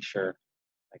me make sure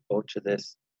I go to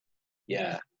this.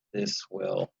 Yeah, this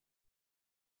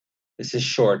is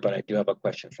short, but I do have a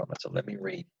question from it. So let me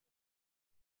read.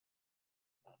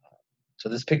 So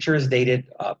this picture is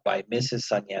dated by Mrs.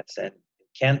 Sun Yat-sen in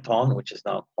Canton, which is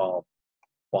now called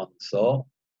Guangzhou,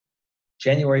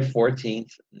 January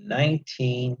 14th,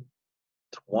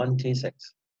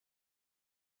 1926.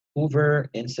 Hoover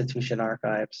Institution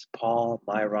Archives, Paul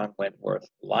Myron Wentworth,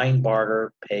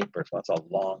 Linebarger Papers. Well, that's a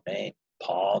long name.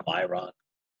 Paul Myron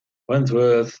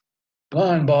Wentworth,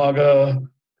 Linebarger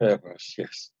Papers.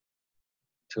 Yes.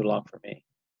 Too long for me.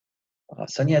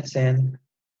 Sun Yat-sen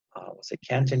was a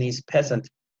Cantonese peasant.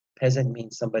 Peasant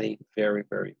means somebody very,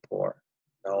 very poor.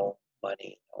 No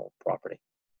money, no property.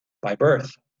 By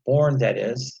birth, born, that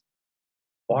is,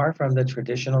 far from the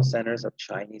traditional centers of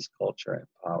Chinese culture and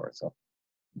power. So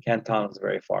Canton is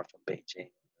very far from Beijing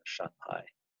or Shanghai.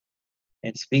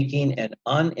 And speaking an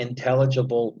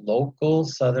unintelligible local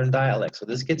Southern dialect. So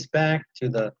this gets back to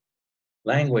the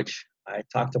language I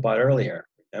talked about earlier.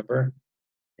 Remember,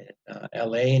 in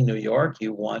LA and New York,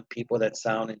 you want people that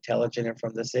sound intelligent and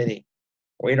from the city.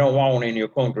 We don't want any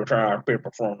countryside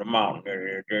people from the mountain.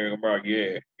 Yeah,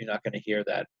 you're not going to hear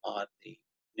that on the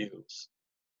news.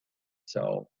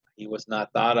 So he was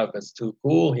not thought of as too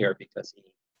cool here because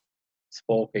he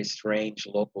spoke a strange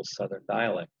local Southern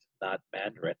dialect, not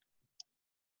Mandarin.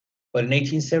 But in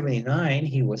 1879,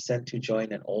 he was sent to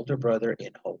join an older brother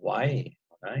in Hawaii.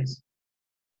 Oh, nice.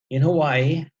 In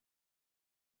Hawaii,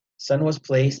 Sun was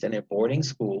placed in a boarding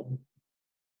school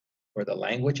where the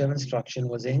language of instruction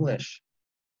was English.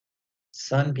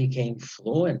 Sun became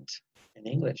fluent in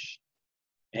English,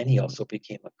 and he also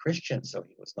became a Christian, so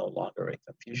he was no longer a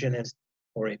Confucianist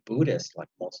or a Buddhist like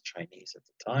most Chinese at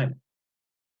the time.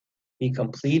 He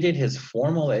completed his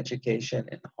formal education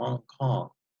in Hong Kong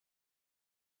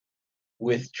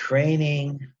with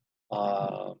training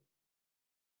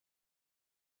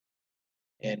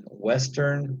in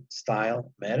Western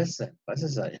style medicine. This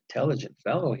is an intelligent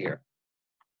fellow here.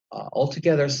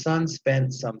 Altogether, Sun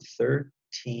spent some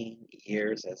 13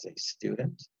 years as a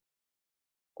student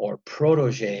or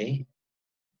protege,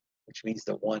 which means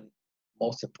the one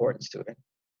most important student,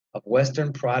 of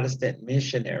Western Protestant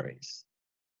missionaries.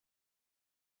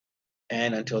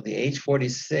 And until the age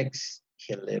 46,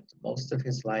 he lived most of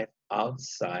his life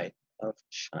outside of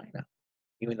China.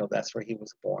 even though that's where he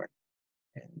was born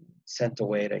and sent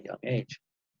away at a young age.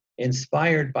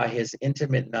 Inspired by his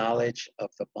intimate knowledge of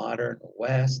the modern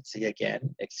West, see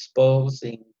again,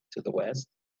 exposing to the West,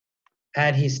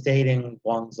 had he stayed in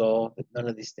Guangzhou, none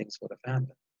of these things would have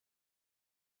happened.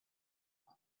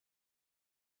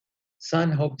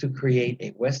 Sun hoped to create a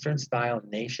Western-style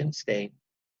nation-state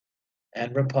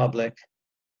and republic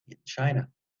in China,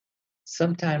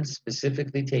 sometimes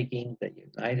specifically taking the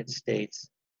United States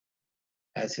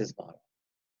as his model.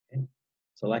 Okay?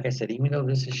 So like I said, even though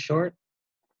this is short,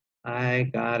 I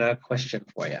got a question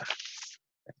for you.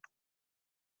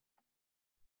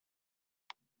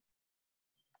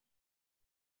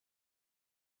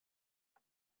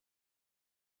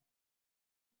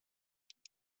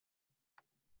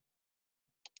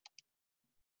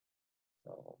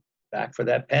 So back for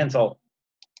that pencil.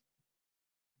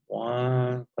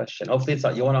 One question. Hopefully it's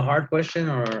not, you want a hard question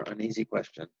or an easy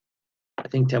question? I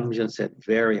think Temujin said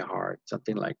very hard,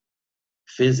 something like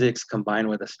physics combined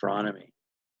with astronomy.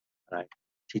 I'm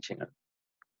teaching an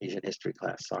Asian history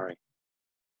class, sorry.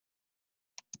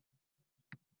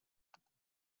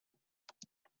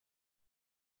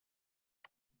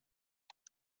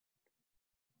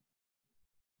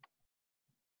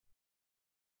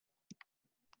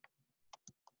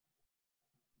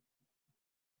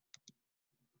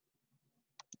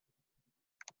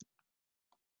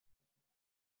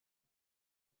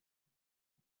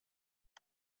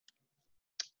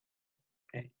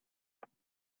 Okay.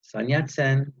 Sun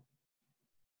Yat-sen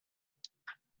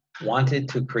wanted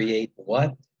to create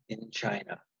what in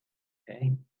China?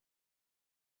 Okay.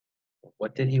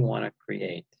 What did he want to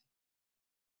create?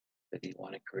 Did he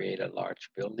want to create a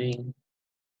large building,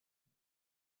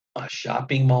 a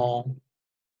shopping mall,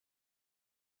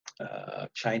 a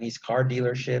Chinese car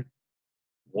dealership?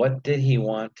 What did he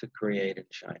want to create in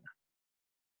China?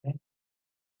 Okay.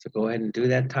 So go ahead and do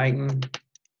that, Titan.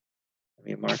 Let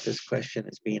me mark this question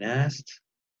as being asked.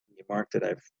 You marked it,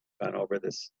 I've gone over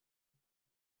this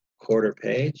quarter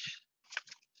page.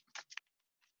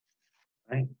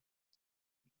 Right.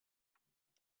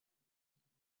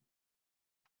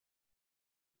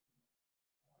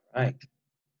 Right.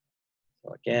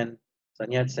 So again,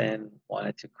 Sun Yat-sen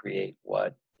wanted to create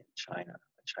what in China?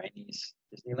 A Chinese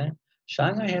Disneyland?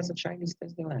 Shanghai has a Chinese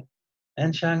Disneyland.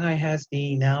 And Shanghai has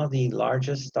now the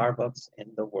largest Starbucks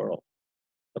in the world.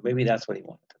 So maybe that's what he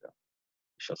wanted to do.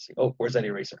 We shall see. Oh, where's that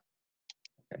eraser?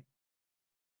 Okay.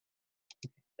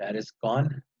 That is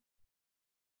gone.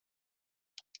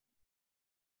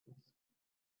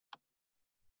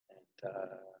 And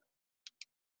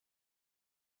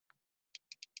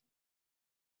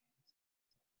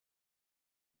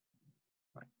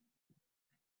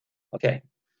okay.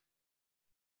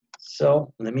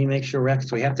 So let me make sure,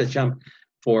 Rex, we have to jump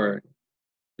for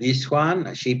Li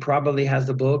Xuan. She probably has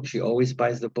the book. She always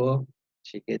buys the book.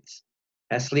 She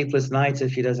has sleepless nights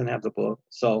if she doesn't have the book.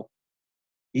 So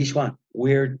Li Xuan,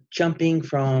 we're jumping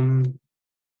from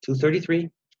 233,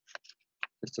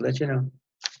 just to let you know,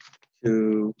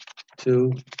 to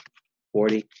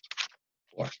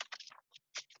 244.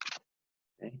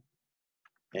 Okay.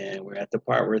 And we're at the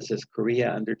part where it says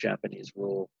Korea under Japanese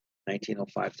rule,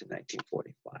 1905 to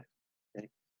 1945. Okay.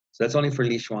 So that's only for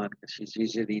Li Xuan, because she's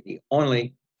usually the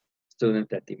only student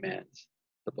that demands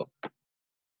the book.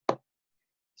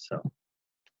 So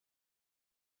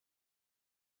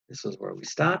this is where we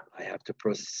stop. I have to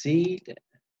proceed.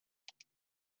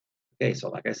 Okay, so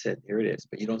like I said, here it is,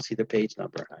 but you don't see the page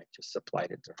number. I just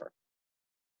supplied it to her.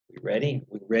 We ready?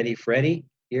 We ready, Freddy?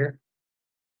 Here.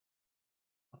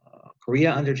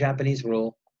 Korea under Japanese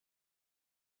rule,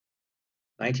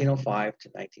 1905 to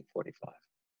 1945.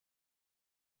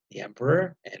 The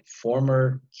emperor and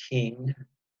former king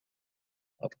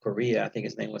of Korea, I think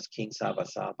his name was King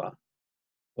Sabasaba,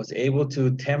 was able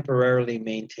to temporarily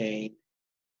maintain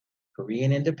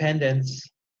Korean independence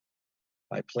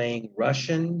by playing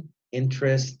Russian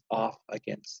interest off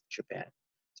against Japan.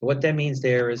 So what that means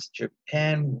there is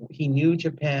Japan, he knew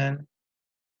Japan,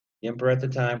 the emperor at the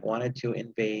time, wanted to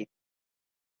invade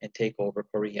and take over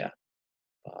Korea.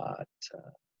 But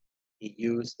he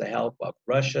used the help of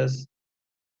Russia's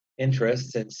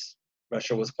interest, since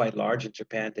Russia was quite large and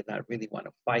Japan did not really want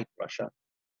to fight Russia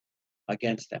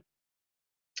against them.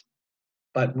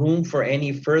 But room for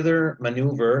any further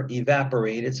maneuver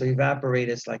evaporated. So evaporate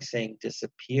is like saying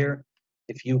disappear.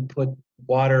 If you put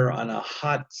water on a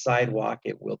hot sidewalk,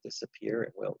 it will disappear,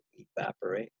 it will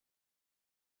evaporate.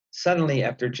 Suddenly,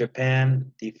 after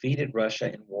Japan defeated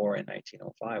Russia in war in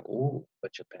 1905, ooh,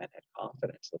 but Japan had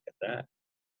confidence, look at that.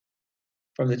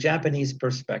 From the Japanese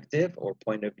perspective or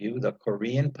point of view, the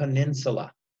Korean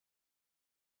Peninsula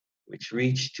which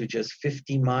reached to just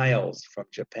 50 miles from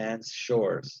Japan's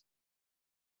shores.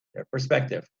 Their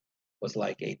perspective was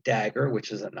like a dagger,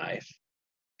 which is a knife,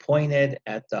 pointed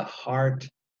at the heart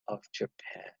of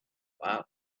Japan. Wow,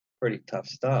 pretty tough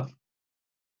stuff.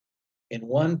 In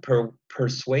one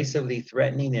persuasively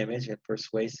threatening image, and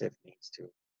persuasive means to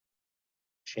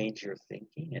change your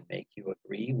thinking and make you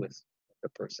agree with what the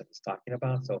person is talking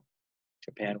about. So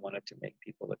Japan wanted to make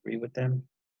people agree with them,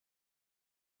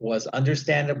 was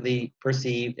understandably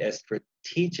perceived as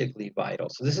strategically vital.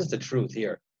 So this is the truth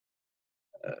here.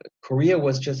 Korea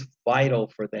was just vital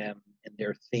for them in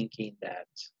their thinking that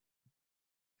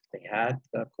if they had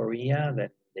Korea, then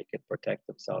they could protect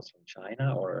themselves from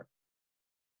China, or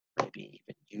maybe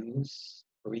even use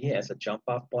Korea as a jump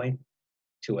off point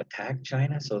to attack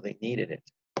China, so they needed it.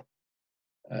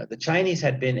 The Chinese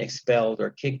had been expelled or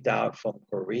kicked out from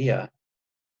Korea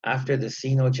after the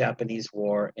Sino-Japanese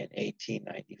War in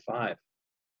 1895.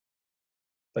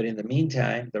 But in the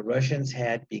meantime, the Russians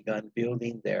had begun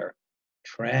building their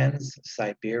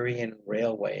Trans-Siberian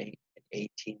Railway in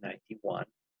 1891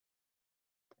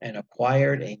 and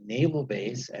acquired a naval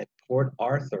base at Port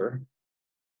Arthur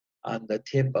on the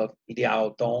tip of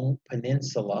Liaodong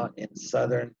Peninsula in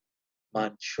southern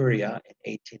Manchuria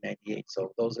in 1898.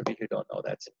 So those of you who don't know,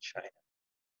 that's in China.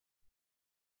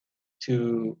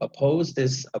 To oppose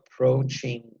this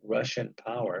approaching Russian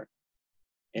power,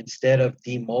 instead of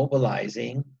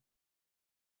demobilizing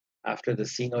after the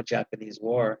Sino-Japanese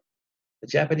War, the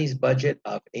Japanese budget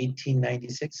of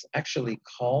 1896 actually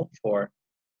called for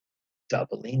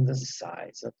doubling the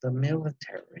size of the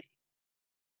military.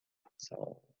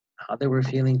 So how they were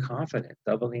feeling confident,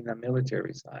 doubling the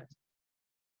military size.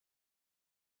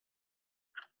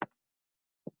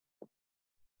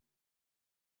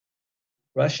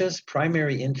 Russia's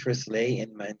primary interest lay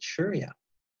in Manchuria,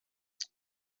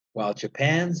 while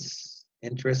Japan's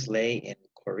interest lay in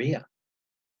Korea.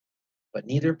 But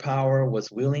neither power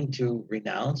was willing to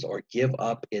renounce or give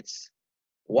up its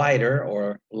wider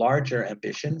or larger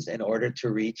ambitions in order to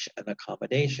reach an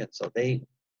accommodation. So they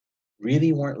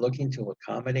really weren't looking to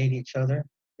accommodate each other.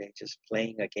 They're just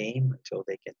playing a game until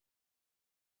they can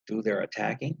do their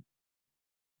attacking.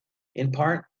 In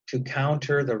part, to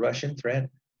counter the Russian threat,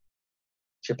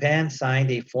 Japan signed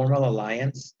a formal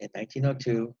alliance in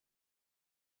 1902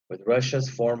 with Russia's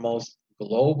foremost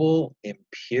global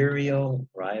imperial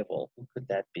rival. Who could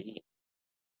that be?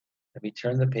 Let me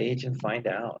turn the page and find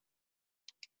out.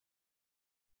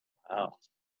 Wow.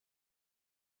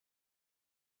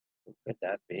 Who could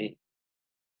that be?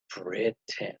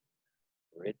 Britain.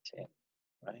 Britain,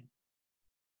 right?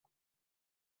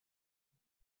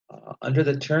 Under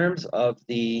the terms of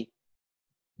the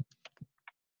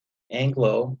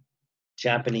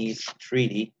Anglo-Japanese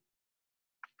Treaty,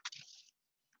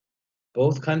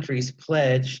 both countries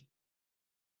pledged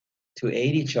to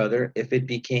aid each other if it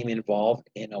became involved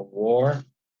in a war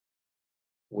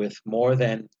with more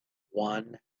than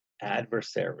one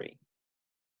adversary.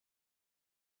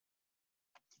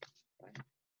 Right. Let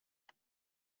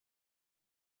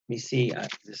me see,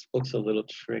 this book's a little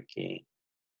tricky.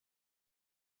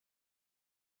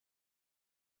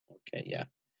 Okay, yeah.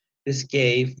 This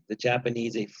gave the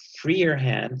Japanese a freer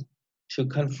hand to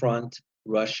confront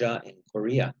Russia and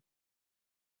Korea.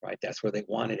 Right, that's where they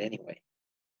wanted anyway.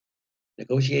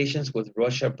 Negotiations with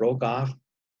Russia broke off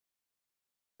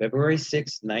February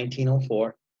 6,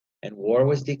 1904, and war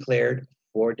was declared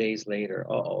 4 days later.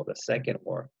 The second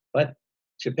war. But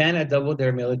Japan had doubled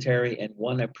their military and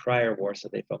won a prior war, so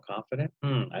they felt confident.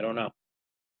 I don't know.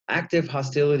 Active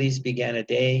hostilities began a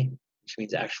day, which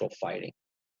means actual fighting,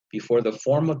 before the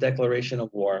formal declaration of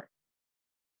war,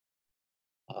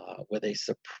 with a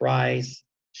surprise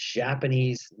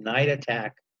Japanese night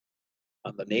attack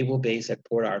on the naval base at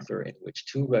Port Arthur, in which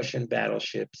 2 Russian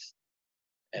battleships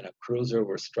and a cruiser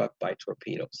were struck by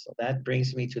torpedoes. So that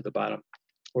brings me to the bottom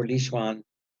for Lichuan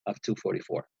of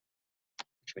 244,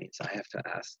 which means I have to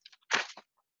ask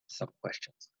some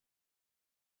questions.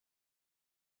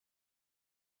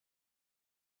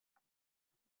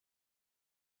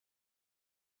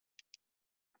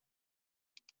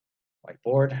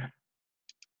 Whiteboard,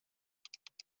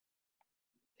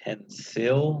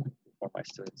 pencil, before my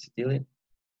students steal it.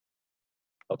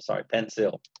 Oh, sorry,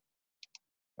 pencil.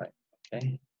 Right,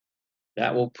 okay.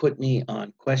 That will put me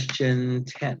on question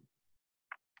 10.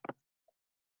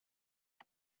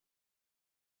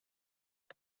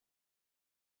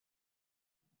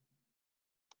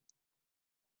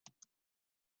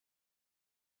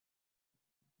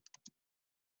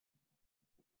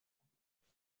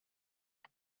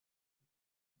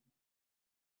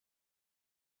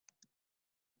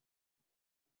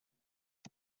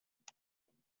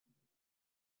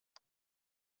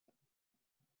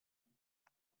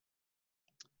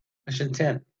 Question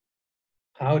 10.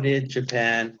 How did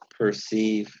Japan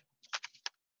perceive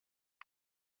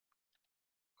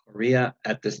Korea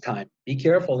at this time? Be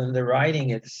careful in the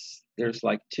writing. There's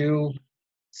like two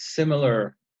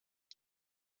similar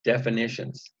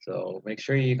definitions. So make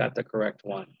sure you got the correct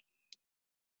one.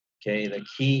 Okay, the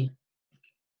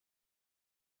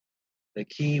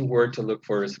key word to look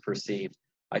for is perceive.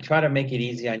 I try to make it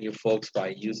easy on you folks by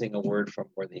using a word from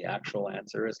where the actual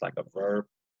answer is, like a verb,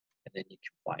 and then you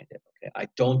can find it. Okay, I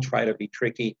don't try to be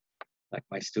tricky like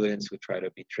my students who try to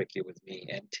be tricky with me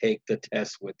and take the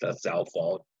test with a cell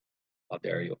phone. How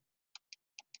dare you?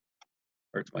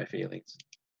 Hurts my feelings.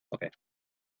 Okay,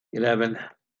 11. Make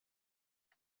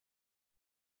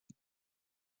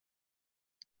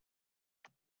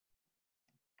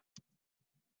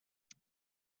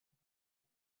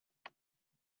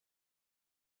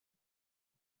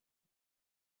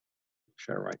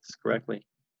sure I write this correctly.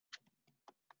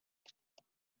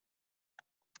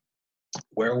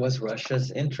 Where was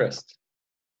Russia's interest?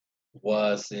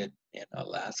 Was it in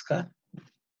Alaska?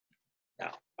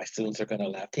 Now, my students are going to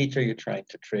laugh. Teacher, you're trying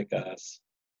to trick us.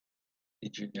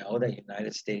 Did you know that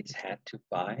United States had to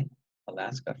buy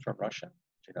Alaska from Russia?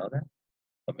 Did you know that?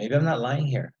 But maybe I'm not lying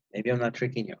here. Maybe I'm not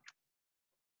tricking you.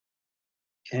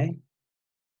 Okay.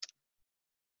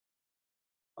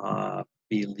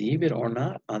 Believe it or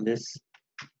not, on this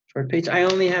short page, I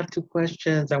only have 2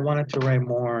 questions. I wanted to write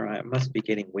more. I must be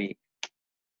getting weak.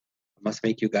 I must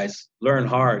make you guys learn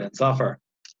hard and suffer.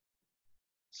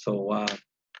 So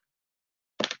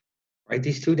write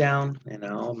these 2 down, and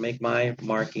I'll make my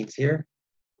markings here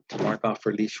to mark off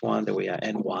for Lichuan the way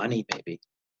and Wani maybe.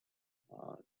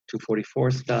 244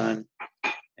 is done,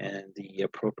 and the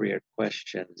appropriate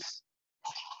questions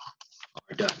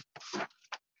are done.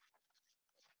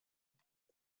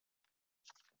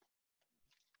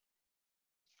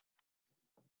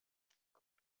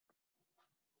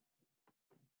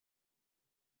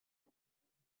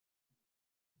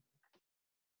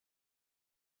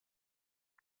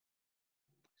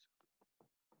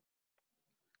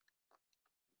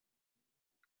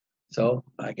 So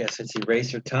I guess it's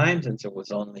eraser time since it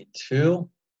was only 2.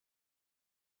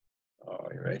 Oh,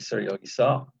 eraser Yogi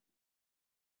saw.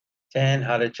 10.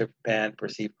 How did Japan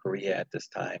perceive Korea at this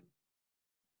time?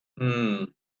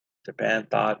 Japan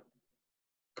thought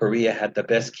Korea had the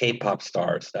best K-pop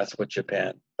stars. That's what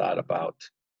Japan thought about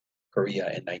Korea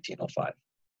in 1905.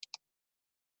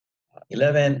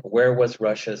 11. Where was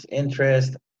Russia's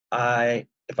interest?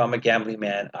 If I'm a gambling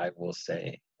man, I will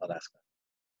say Alaska.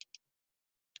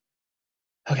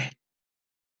 Okay.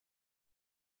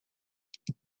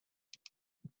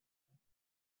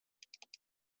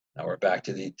 Now we're back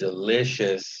to the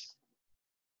delicious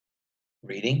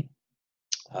reading.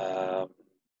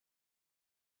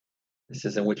 This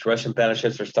is in which Russian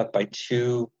battleships are struck by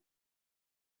 2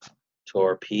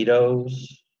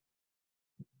 torpedoes.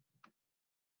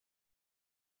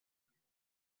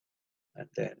 And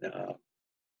then,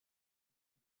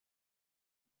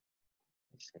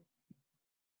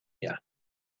 yeah,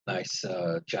 nice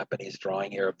Japanese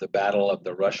drawing here of the Battle of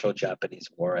the Russo-Japanese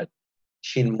War at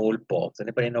Chinmulpo. Does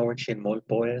anybody know where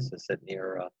Chinmulpo is? Is it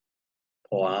near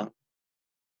Pohang?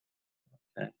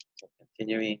 Okay, so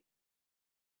continuing.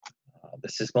 The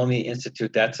Sismondi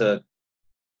Institute, that's a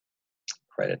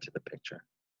credit to the picture.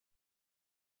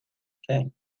 Okay.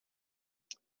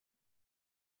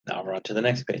 Now we're on to the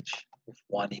next page. If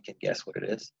Wani can guess what it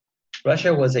is.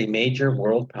 Russia was a major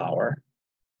world power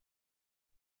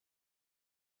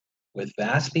with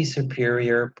vastly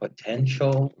superior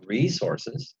potential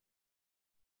resources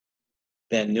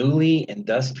than newly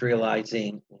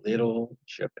industrializing Little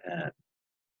Japan.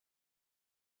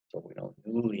 So we know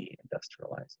newly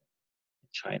industrializing.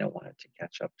 China wanted to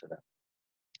catch up to them.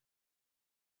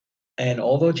 And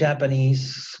although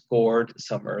Japanese scored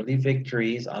some early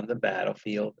victories on the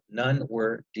battlefield, none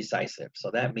were decisive.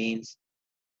 So that means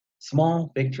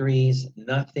small victories,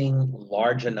 nothing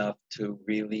large enough to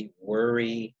really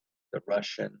worry the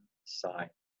Russian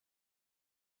side.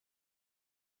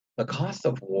 The cost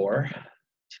of war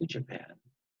to Japan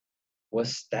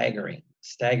was staggering.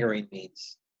 Staggering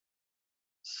means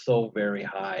so very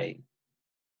high.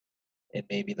 It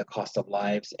may be the cost of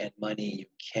lives and money. You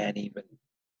can't even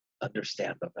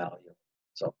understand the value.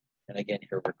 So, and again,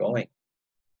 here we're going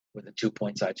with the 2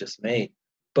 points I just made.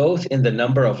 Both in the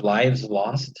number of lives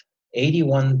lost,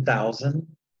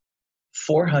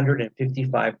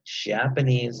 81,455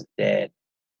 Japanese dead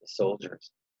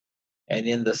soldiers, and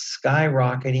in the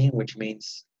skyrocketing, which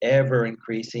means ever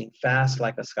increasing, fast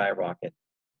like a skyrocket,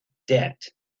 debt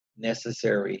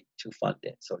necessary to fund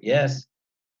it. So yes,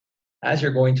 as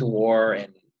you're going to war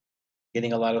and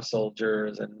getting a lot of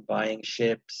soldiers and buying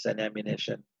ships and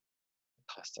ammunition. It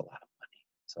costs a lot of money.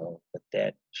 So the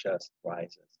debt just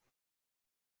rises.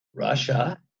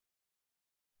 Russia,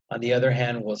 on the other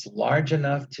hand, was large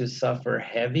enough to suffer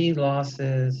heavy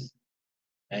losses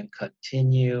and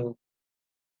continue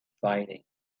fighting.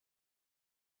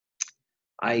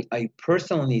 I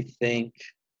personally think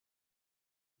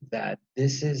that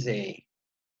this is a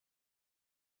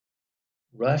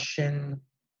Russian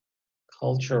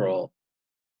cultural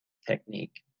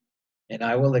technique. And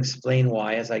I will explain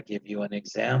why as I give you an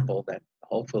example that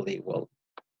hopefully will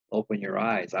open your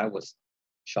eyes. I was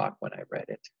shocked when I read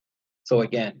it. So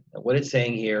again, what it's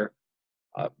saying here,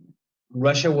 uh,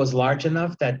 Russia was large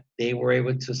enough that they were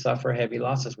able to suffer heavy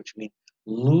losses, which means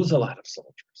lose a lot of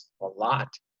soldiers, a lot,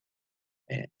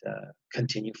 and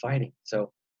continue fighting.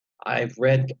 So I've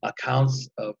read accounts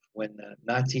of when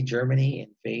Nazi Germany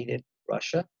invaded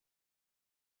Russia,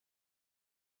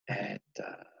 and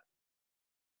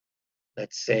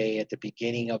let's say at the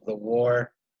beginning of the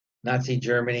war, Nazi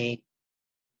Germany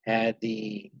had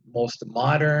the most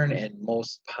modern and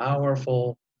most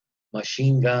powerful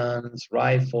machine guns,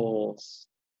 rifles,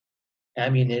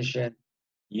 ammunition,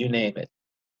 you name it.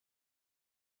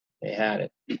 They had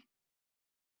it.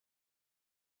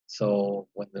 So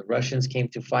when the Russians came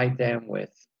to fight them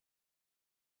with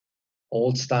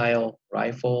old style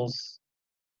rifles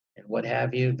and what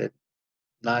have you, the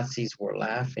Nazis were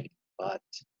laughing. But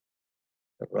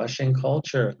the Russian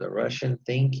culture, the Russian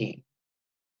thinking,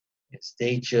 is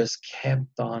they just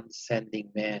kept on sending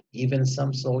men, even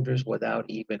some soldiers without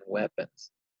even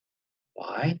weapons.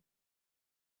 Why?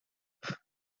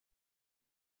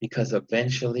 Because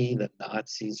eventually the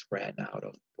Nazis ran out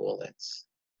of bullets.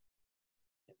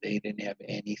 They didn't have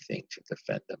anything to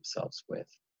defend themselves with.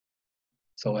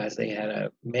 So as they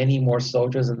had many more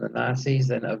soldiers than the Nazis,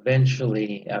 then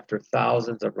eventually, after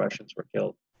thousands of Russians were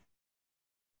killed,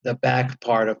 the back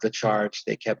part of the charge,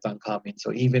 they kept on coming.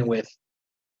 So even with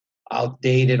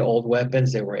outdated old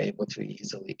weapons, they were able to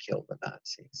easily kill the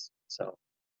Nazis. So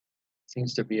it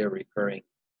seems to be a recurring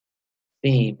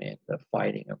theme in the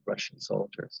fighting of Russian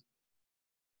soldiers.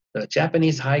 The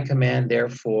Japanese high command,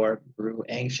 therefore, grew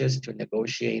anxious to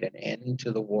negotiate an end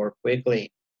to the war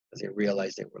quickly because they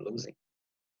realized they were losing.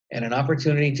 And an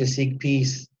opportunity to seek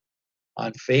peace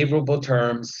on favorable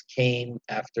terms came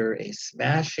after a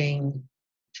smashing,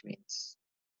 which means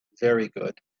very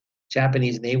good,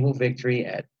 Japanese naval victory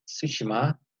at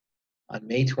Tsushima on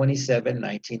May 27,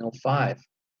 1905.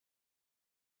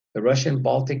 The Russian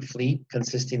Baltic Fleet,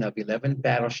 consisting of 11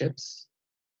 battleships,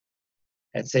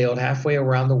 had sailed halfway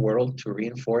around the world to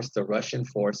reinforce the Russian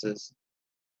forces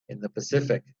in the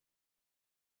Pacific.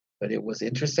 But it was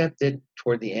intercepted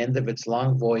toward the end of its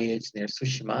long voyage near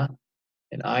Tsushima,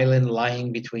 an island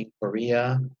lying between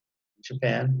Korea and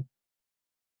Japan,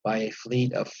 by a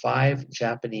fleet of 5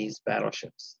 Japanese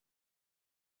battleships.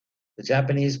 The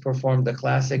Japanese performed the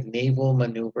classic naval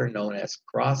maneuver known as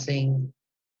crossing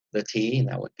the T, and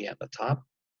that would be on the top,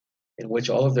 in which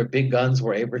all of their big guns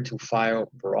were able to fire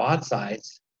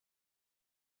broadsides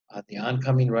on the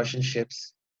oncoming Russian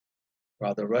ships,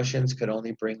 while the Russians could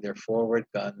only bring their forward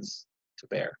guns to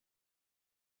bear.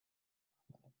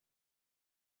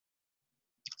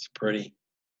 It's pretty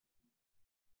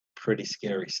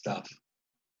scary stuff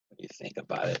when you think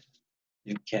about it.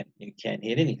 You can't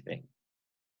hit anything.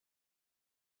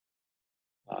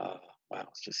 Wow,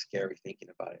 it's just scary thinking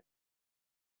about it.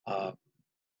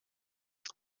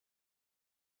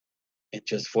 In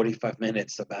just 45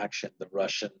 minutes of action, the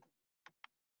Russian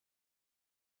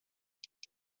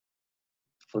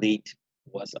fleet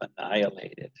was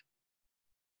annihilated.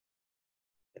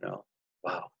 You know,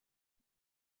 wow.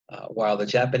 While the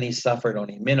Japanese suffered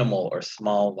only minimal or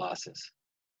small losses.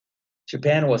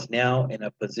 Japan was now in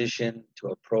a position to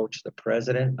approach the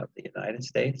President of the United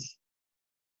States,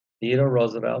 Theodore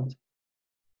Roosevelt,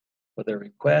 with a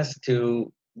request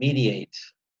to mediate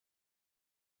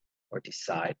or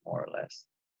decide, more or less.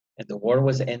 And the war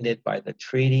was ended by the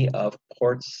Treaty of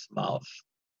Portsmouth,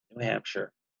 New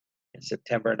Hampshire, in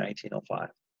September 1905.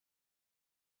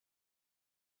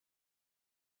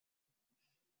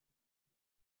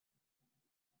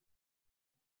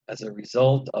 As a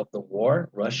result of the war,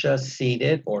 Russia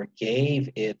ceded or gave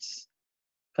its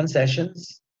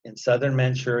concessions in southern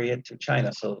Manchuria to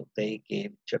China. So they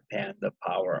gave Japan the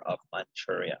power of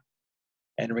Manchuria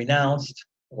and renounced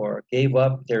or gave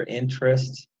up their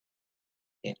interest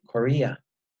in Korea.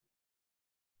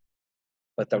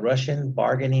 But the Russian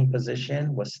bargaining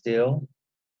position was still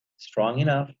strong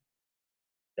enough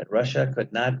that Russia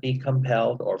could not be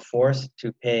compelled or forced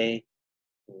to pay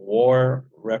war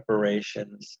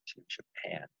reparations to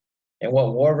Japan. And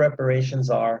what war reparations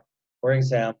are, for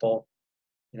example,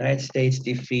 the United States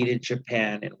defeated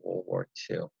Japan in World War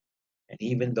II. And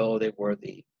even though they were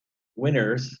the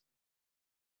winners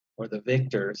or the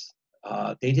victors,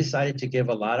 they decided to give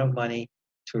a lot of money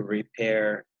to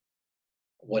repair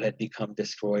what had become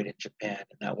destroyed in Japan.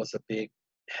 And that was a big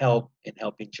help in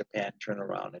helping Japan turn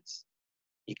around its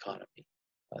economy.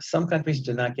 Some countries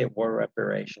do not get war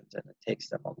reparations, and it takes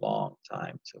them a long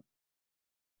time to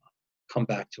come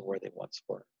back to where they once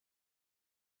were.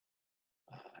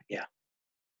 Yeah.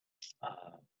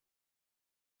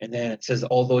 And then it says,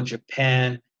 although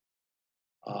Japan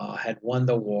had won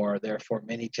the war, therefore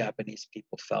many Japanese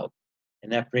people felt.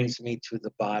 And that brings me to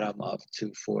the bottom of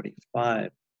 245.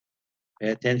 Pay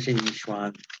attention,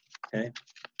 Yishuan. Okay.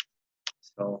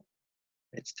 So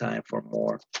it's time for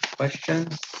more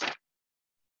questions.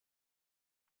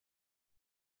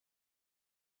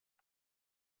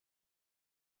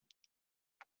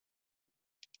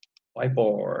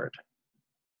 Whiteboard,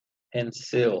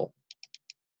 pencil.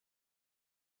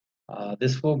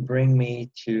 This will bring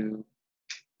me to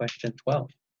question 12.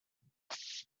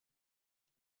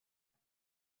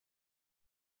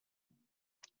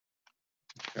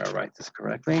 Did I write this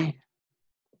correctly?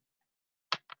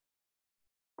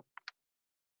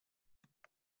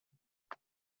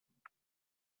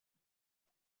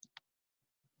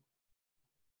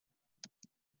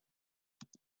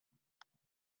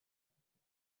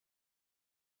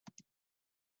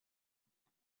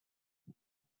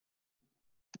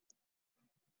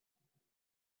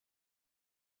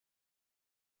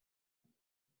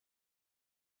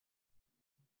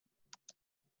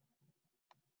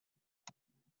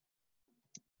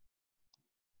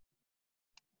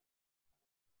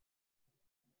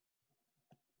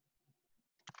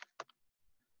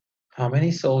 How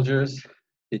many soldiers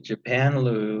did Japan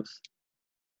lose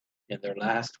in their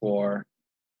last war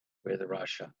with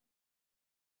Russia?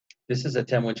 This is a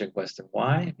Temujin question.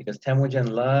 Why? Because Temujin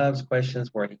loves questions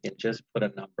where he can just put a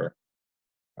number,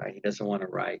 right? He doesn't want to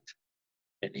write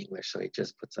in English, so he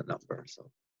just puts a number. So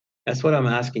that's what I'm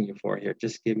asking you for here.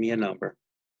 Just give me a number.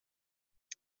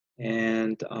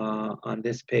 And on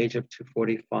this page of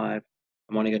 245,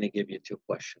 I'm only going to give you 2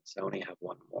 questions. I only have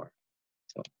 1 more.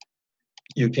 So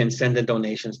you can send the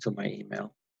donations to my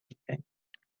email. Okay.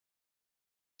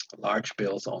 Large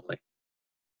bills only.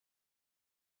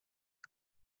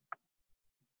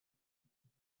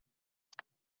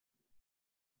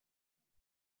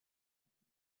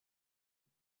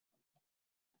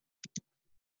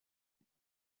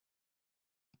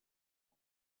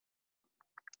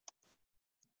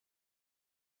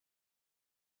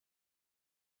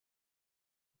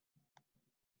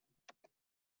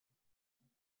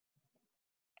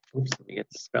 Oops, let me get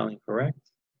the spelling correct.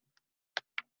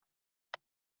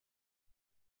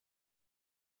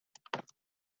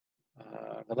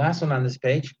 The last one on this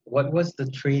page, what was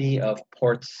the Treaty of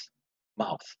Portsmouth?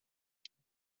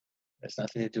 It has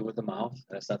nothing to do with the mouth.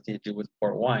 It has nothing to do with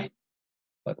port wine.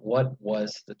 But what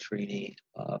was the Treaty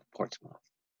of Portsmouth?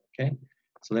 Okay,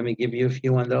 so let me give you a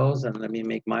few on those, and let me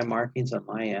make my markings on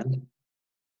my end.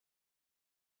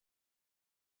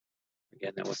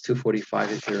 Again, that was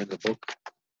 245 if you're in the book.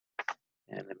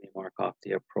 And let me mark off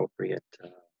the appropriate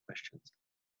questions.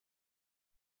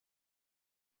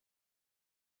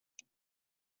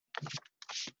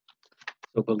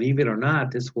 So believe it or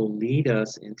not, this will lead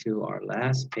us into our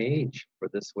last page for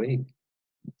this week,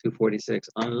 246,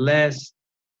 unless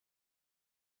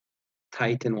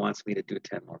Titan wants me to do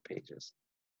 10 more pages,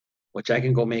 which I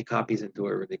can go make copies and do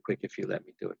it really quick if you let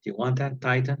me do it. Do you want that,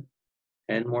 Titan?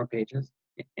 10 more pages?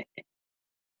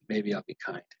 Maybe I'll be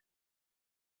kind.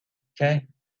 Okay.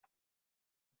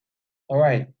 All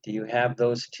right. Do you have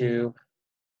those 2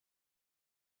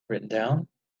 written down?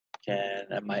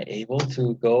 Am I able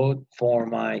to go for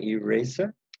my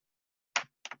eraser?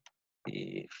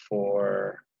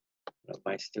 For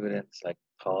my students, like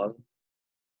Todd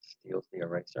steals the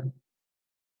eraser.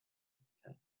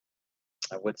 Okay.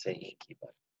 I would say Inky,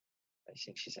 but I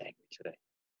think she's angry today.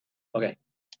 Okay.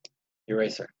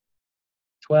 Eraser.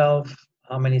 12.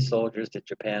 How many soldiers did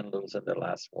Japan lose in their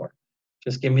last war?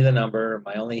 Just give me the number.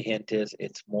 My only hint is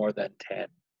it's more than 10.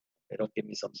 They don't give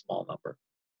me some small number.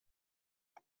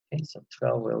 Okay, so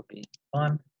 12 will be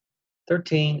fun.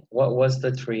 13, what was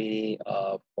the Treaty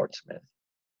of Portsmouth?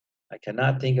 I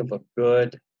cannot think of a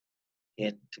good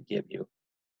hint to give you,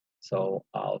 so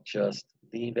I'll just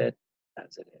leave it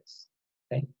as it is.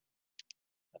 Okay,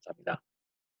 that's how we done.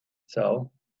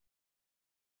 So,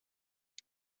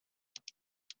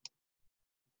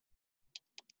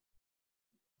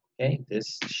 okay,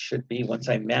 this should be, once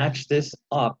I match this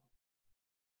up,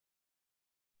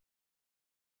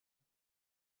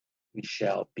 we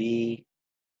shall be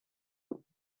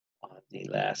on the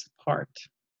last part.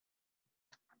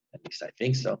 At least I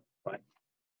think so. Right.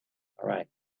 All right.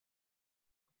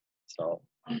 So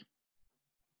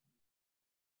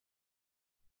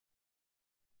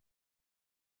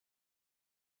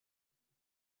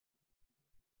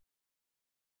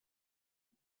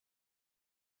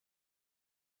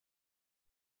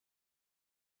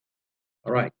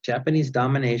all right, Japanese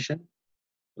domination.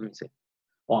 Let me see.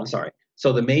 Oh, I'm sorry.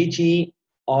 So the Meiji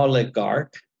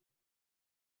oligarch,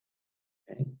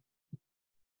 okay,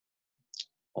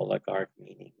 oligarch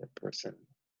meaning the person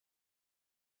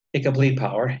in complete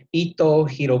power, Ito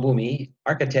Hirobumi,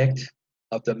 architect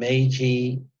of the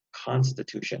Meiji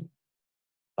Constitution,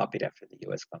 copied after the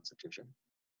US Constitution,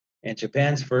 and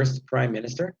Japan's first prime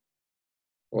minister,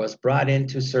 was brought in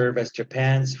to serve as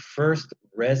Japan's first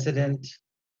resident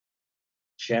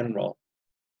general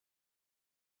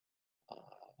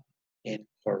in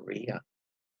Korea.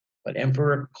 But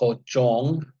Emperor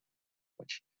Kojong,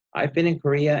 which I've been in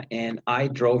Korea and I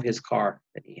drove his car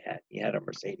that he had. He had a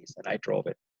Mercedes and I drove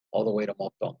it all the way to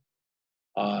Mokdong.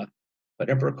 But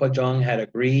Emperor Kojong had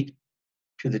agreed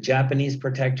to the Japanese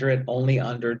protectorate only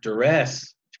under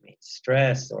duress, which means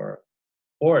stress or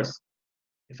force,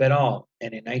 if at all.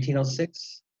 And in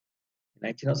 1906,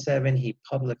 1907, he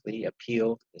publicly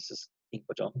appealed, this is King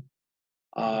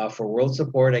Kojong, for world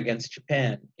support against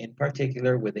Japan, in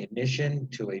particular with a mission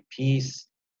to a peace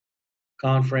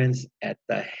conference at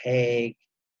The Hague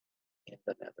in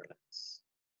the Netherlands.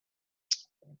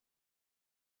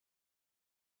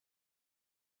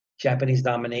 Japanese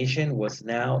domination was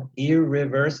now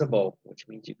irreversible, which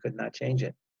means you could not change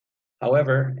it.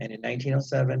 However, and in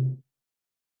 1907,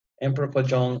 Emperor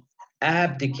Kojong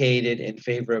abdicated in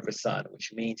favor of his son,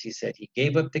 which means he said he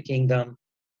gave up the kingdom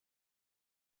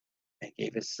and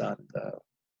gave his son the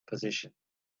position.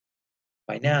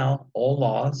 By now, all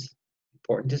laws,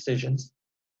 important decisions,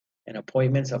 and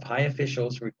appointments of high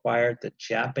officials required the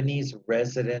Japanese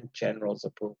resident general's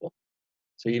approval.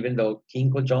 So even though King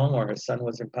Kojong or his son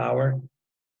was in power,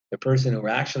 the person who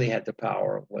actually had the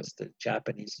power was the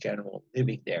Japanese general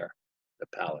living there, the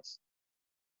palace.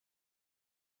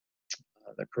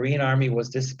 The Korean army was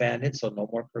disbanded, so no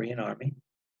more Korean army.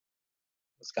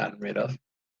 Was gotten rid of.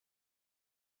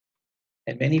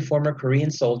 And many former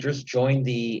Korean soldiers joined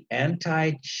the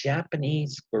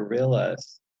anti-Japanese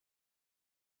guerrillas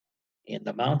in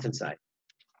the mountainside.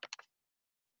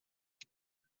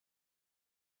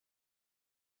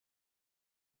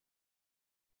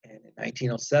 And in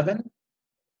 1907,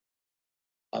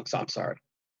 I'm sorry,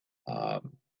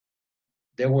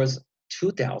 there was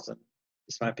 2,000,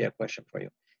 this might be a question for you,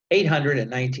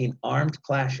 819 armed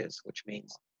clashes, which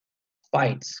means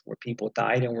fights where people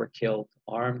died and were killed,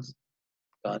 arms,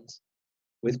 guns,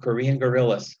 with Korean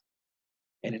guerrillas.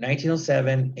 And in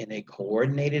 1907, in a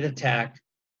coordinated attack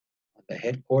on the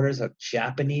headquarters of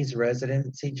Japanese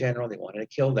Residency General, they wanted to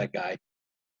kill that guy.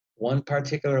 One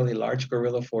particularly large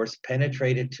guerrilla force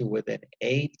penetrated to within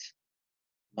 8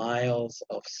 miles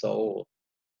of Seoul.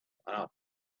 Wow.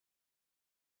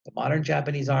 The modern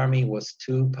Japanese army was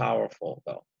too powerful,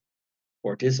 though,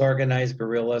 for disorganized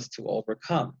guerrillas to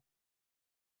overcome.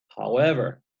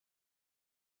 However,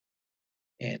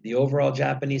 and the overall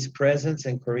Japanese presence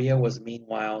in Korea was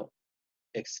meanwhile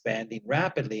expanding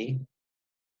rapidly,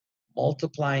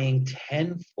 multiplying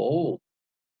tenfold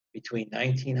between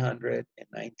 1900 and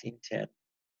 1910.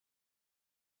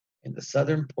 In the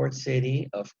southern port city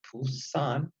of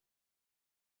Busan,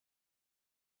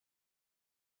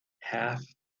 half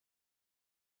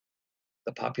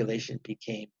the population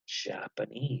became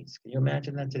Japanese. Can you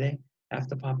imagine that today? Half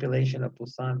the population of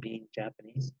Busan being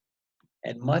Japanese.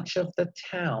 And much of the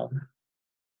town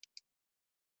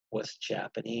was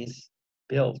Japanese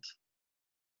built.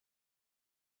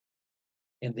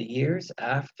 In the years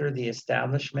after the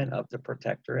establishment of the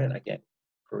protectorate, again,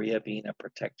 Korea being a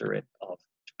protectorate of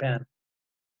Japan,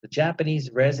 the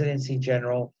Japanese Residency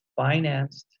General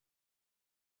financed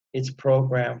its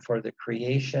program for the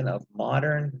creation of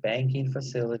modern banking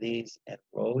facilities and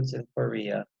roads in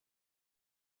Korea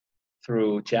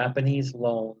through Japanese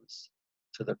loans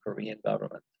to the Korean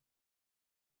government.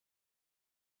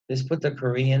 This put the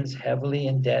Koreans heavily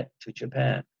in debt to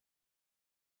Japan.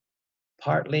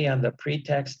 Partly on the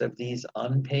pretext of these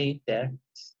unpaid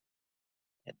debts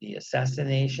and the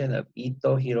assassination of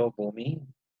Ito Hirobumi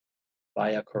by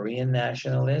a Korean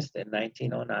nationalist in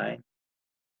 1909,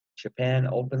 Japan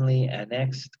openly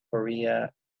annexed Korea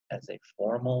as a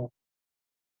formal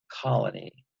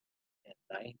colony in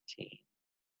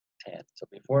 1910. So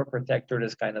before protectorate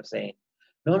is kind of saying,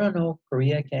 no,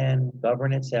 Korea can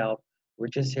govern itself. We're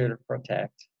just here to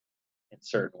protect. in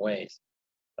certain ways.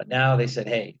 But now they said,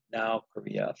 hey, now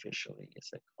Korea officially is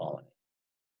a colony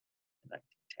in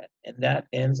 1910. And that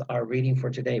ends our reading for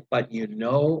today. But you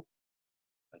know,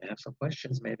 I'm going to have some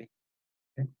questions maybe.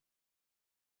 Okay.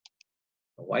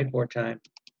 Whiteboard time.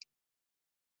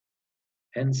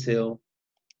 Pencil.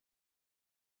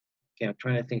 Okay, I'm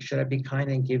trying to think, should I be kind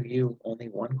and give you only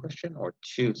one question or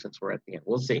two since we're at the end?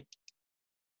 We'll see.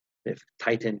 If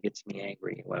Titan gets me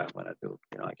angry, what I'm going to do.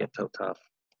 You know, I get so tough.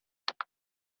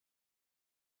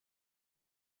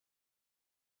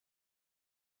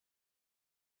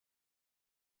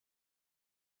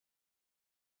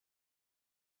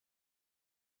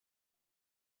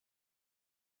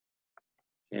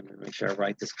 Okay, let me make sure I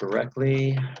write this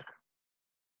correctly.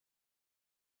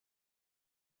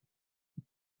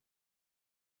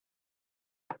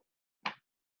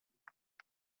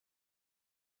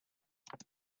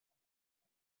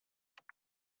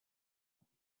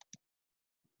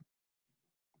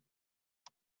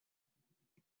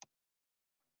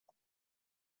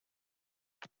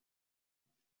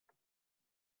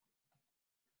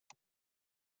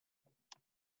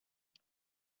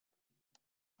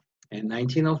 In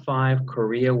 1905,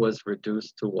 Korea was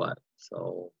reduced to what?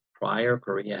 So prior,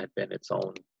 Korea had been its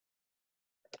own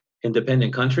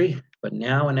independent country, but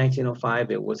now in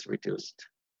 1905, it was reduced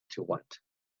to what?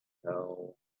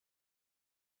 So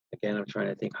again, I'm trying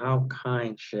to think, how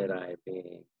kind should I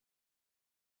be?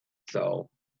 So,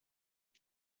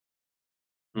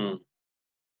 should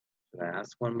I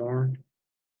ask one more?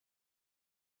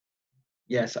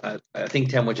 Yes, I think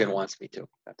Temujin wants me to.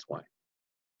 That's why.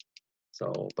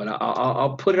 So, but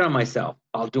I'll put it on myself.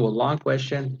 I'll do a long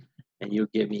question, and you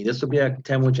give me. This will be a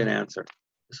Temujin answer.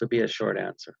 This will be a short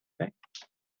answer. Okay.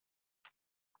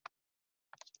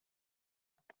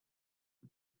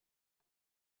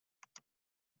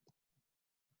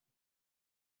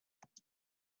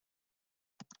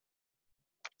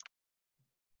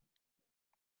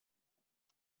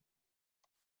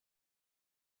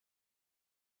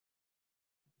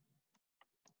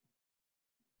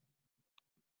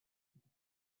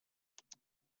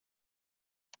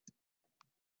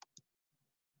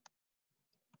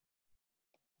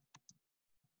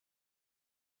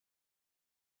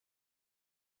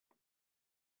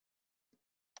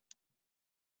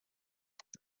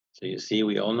 So you see,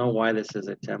 we all know why this is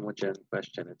a Temujin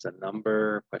question. It's a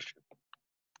number question.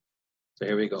 So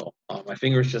here we go. My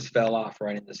fingers just fell off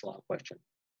writing this long question.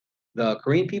 The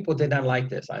Korean people did not like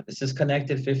this. This is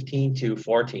connected 15 to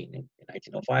 14. In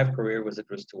 1905, Korea was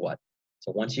reduced to what?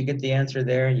 So once you get the answer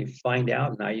there, you find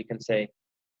out, now you can say,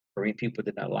 Korean people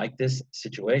did not like this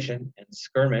situation and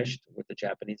skirmished with the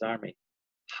Japanese army.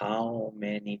 How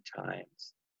many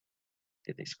times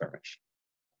did they skirmish?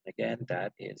 Again,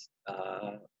 that is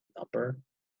number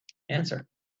answer.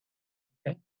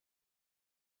 Okay.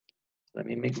 Let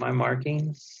me make my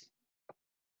markings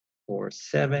for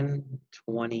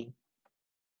 7/20/2020.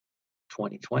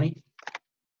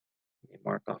 Let me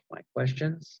mark off my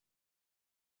questions.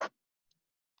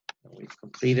 And we've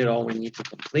completed all we need to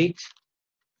complete.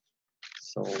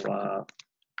 So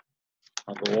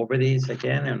I'll go over these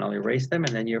again and I'll erase them,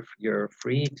 and then you're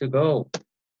free to go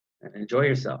and enjoy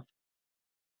yourself.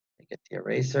 Get the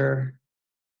eraser.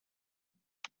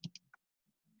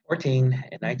 14,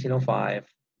 in 1905,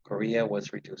 Korea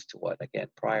was reduced to what? Again,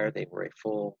 prior they were a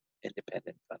full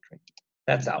independent country.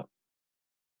 That's out.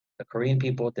 The Korean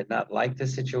people did not like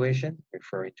this situation,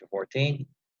 referring to 14,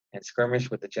 and skirmished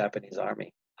with the Japanese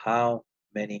army. How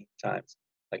many times?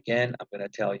 Again, I'm going to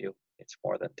tell you it's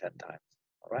more than 10 times.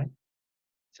 All right?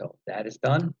 So that is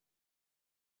done.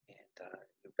 And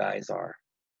you guys are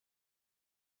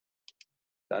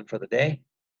done for the day.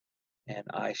 And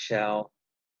I shall,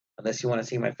 unless you want to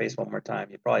see my face one more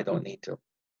time, you probably don't need to.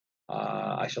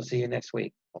 I shall see you next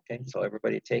week. Okay? So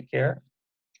everybody take care,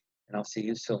 and I'll see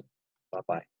you soon.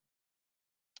 Bye-bye.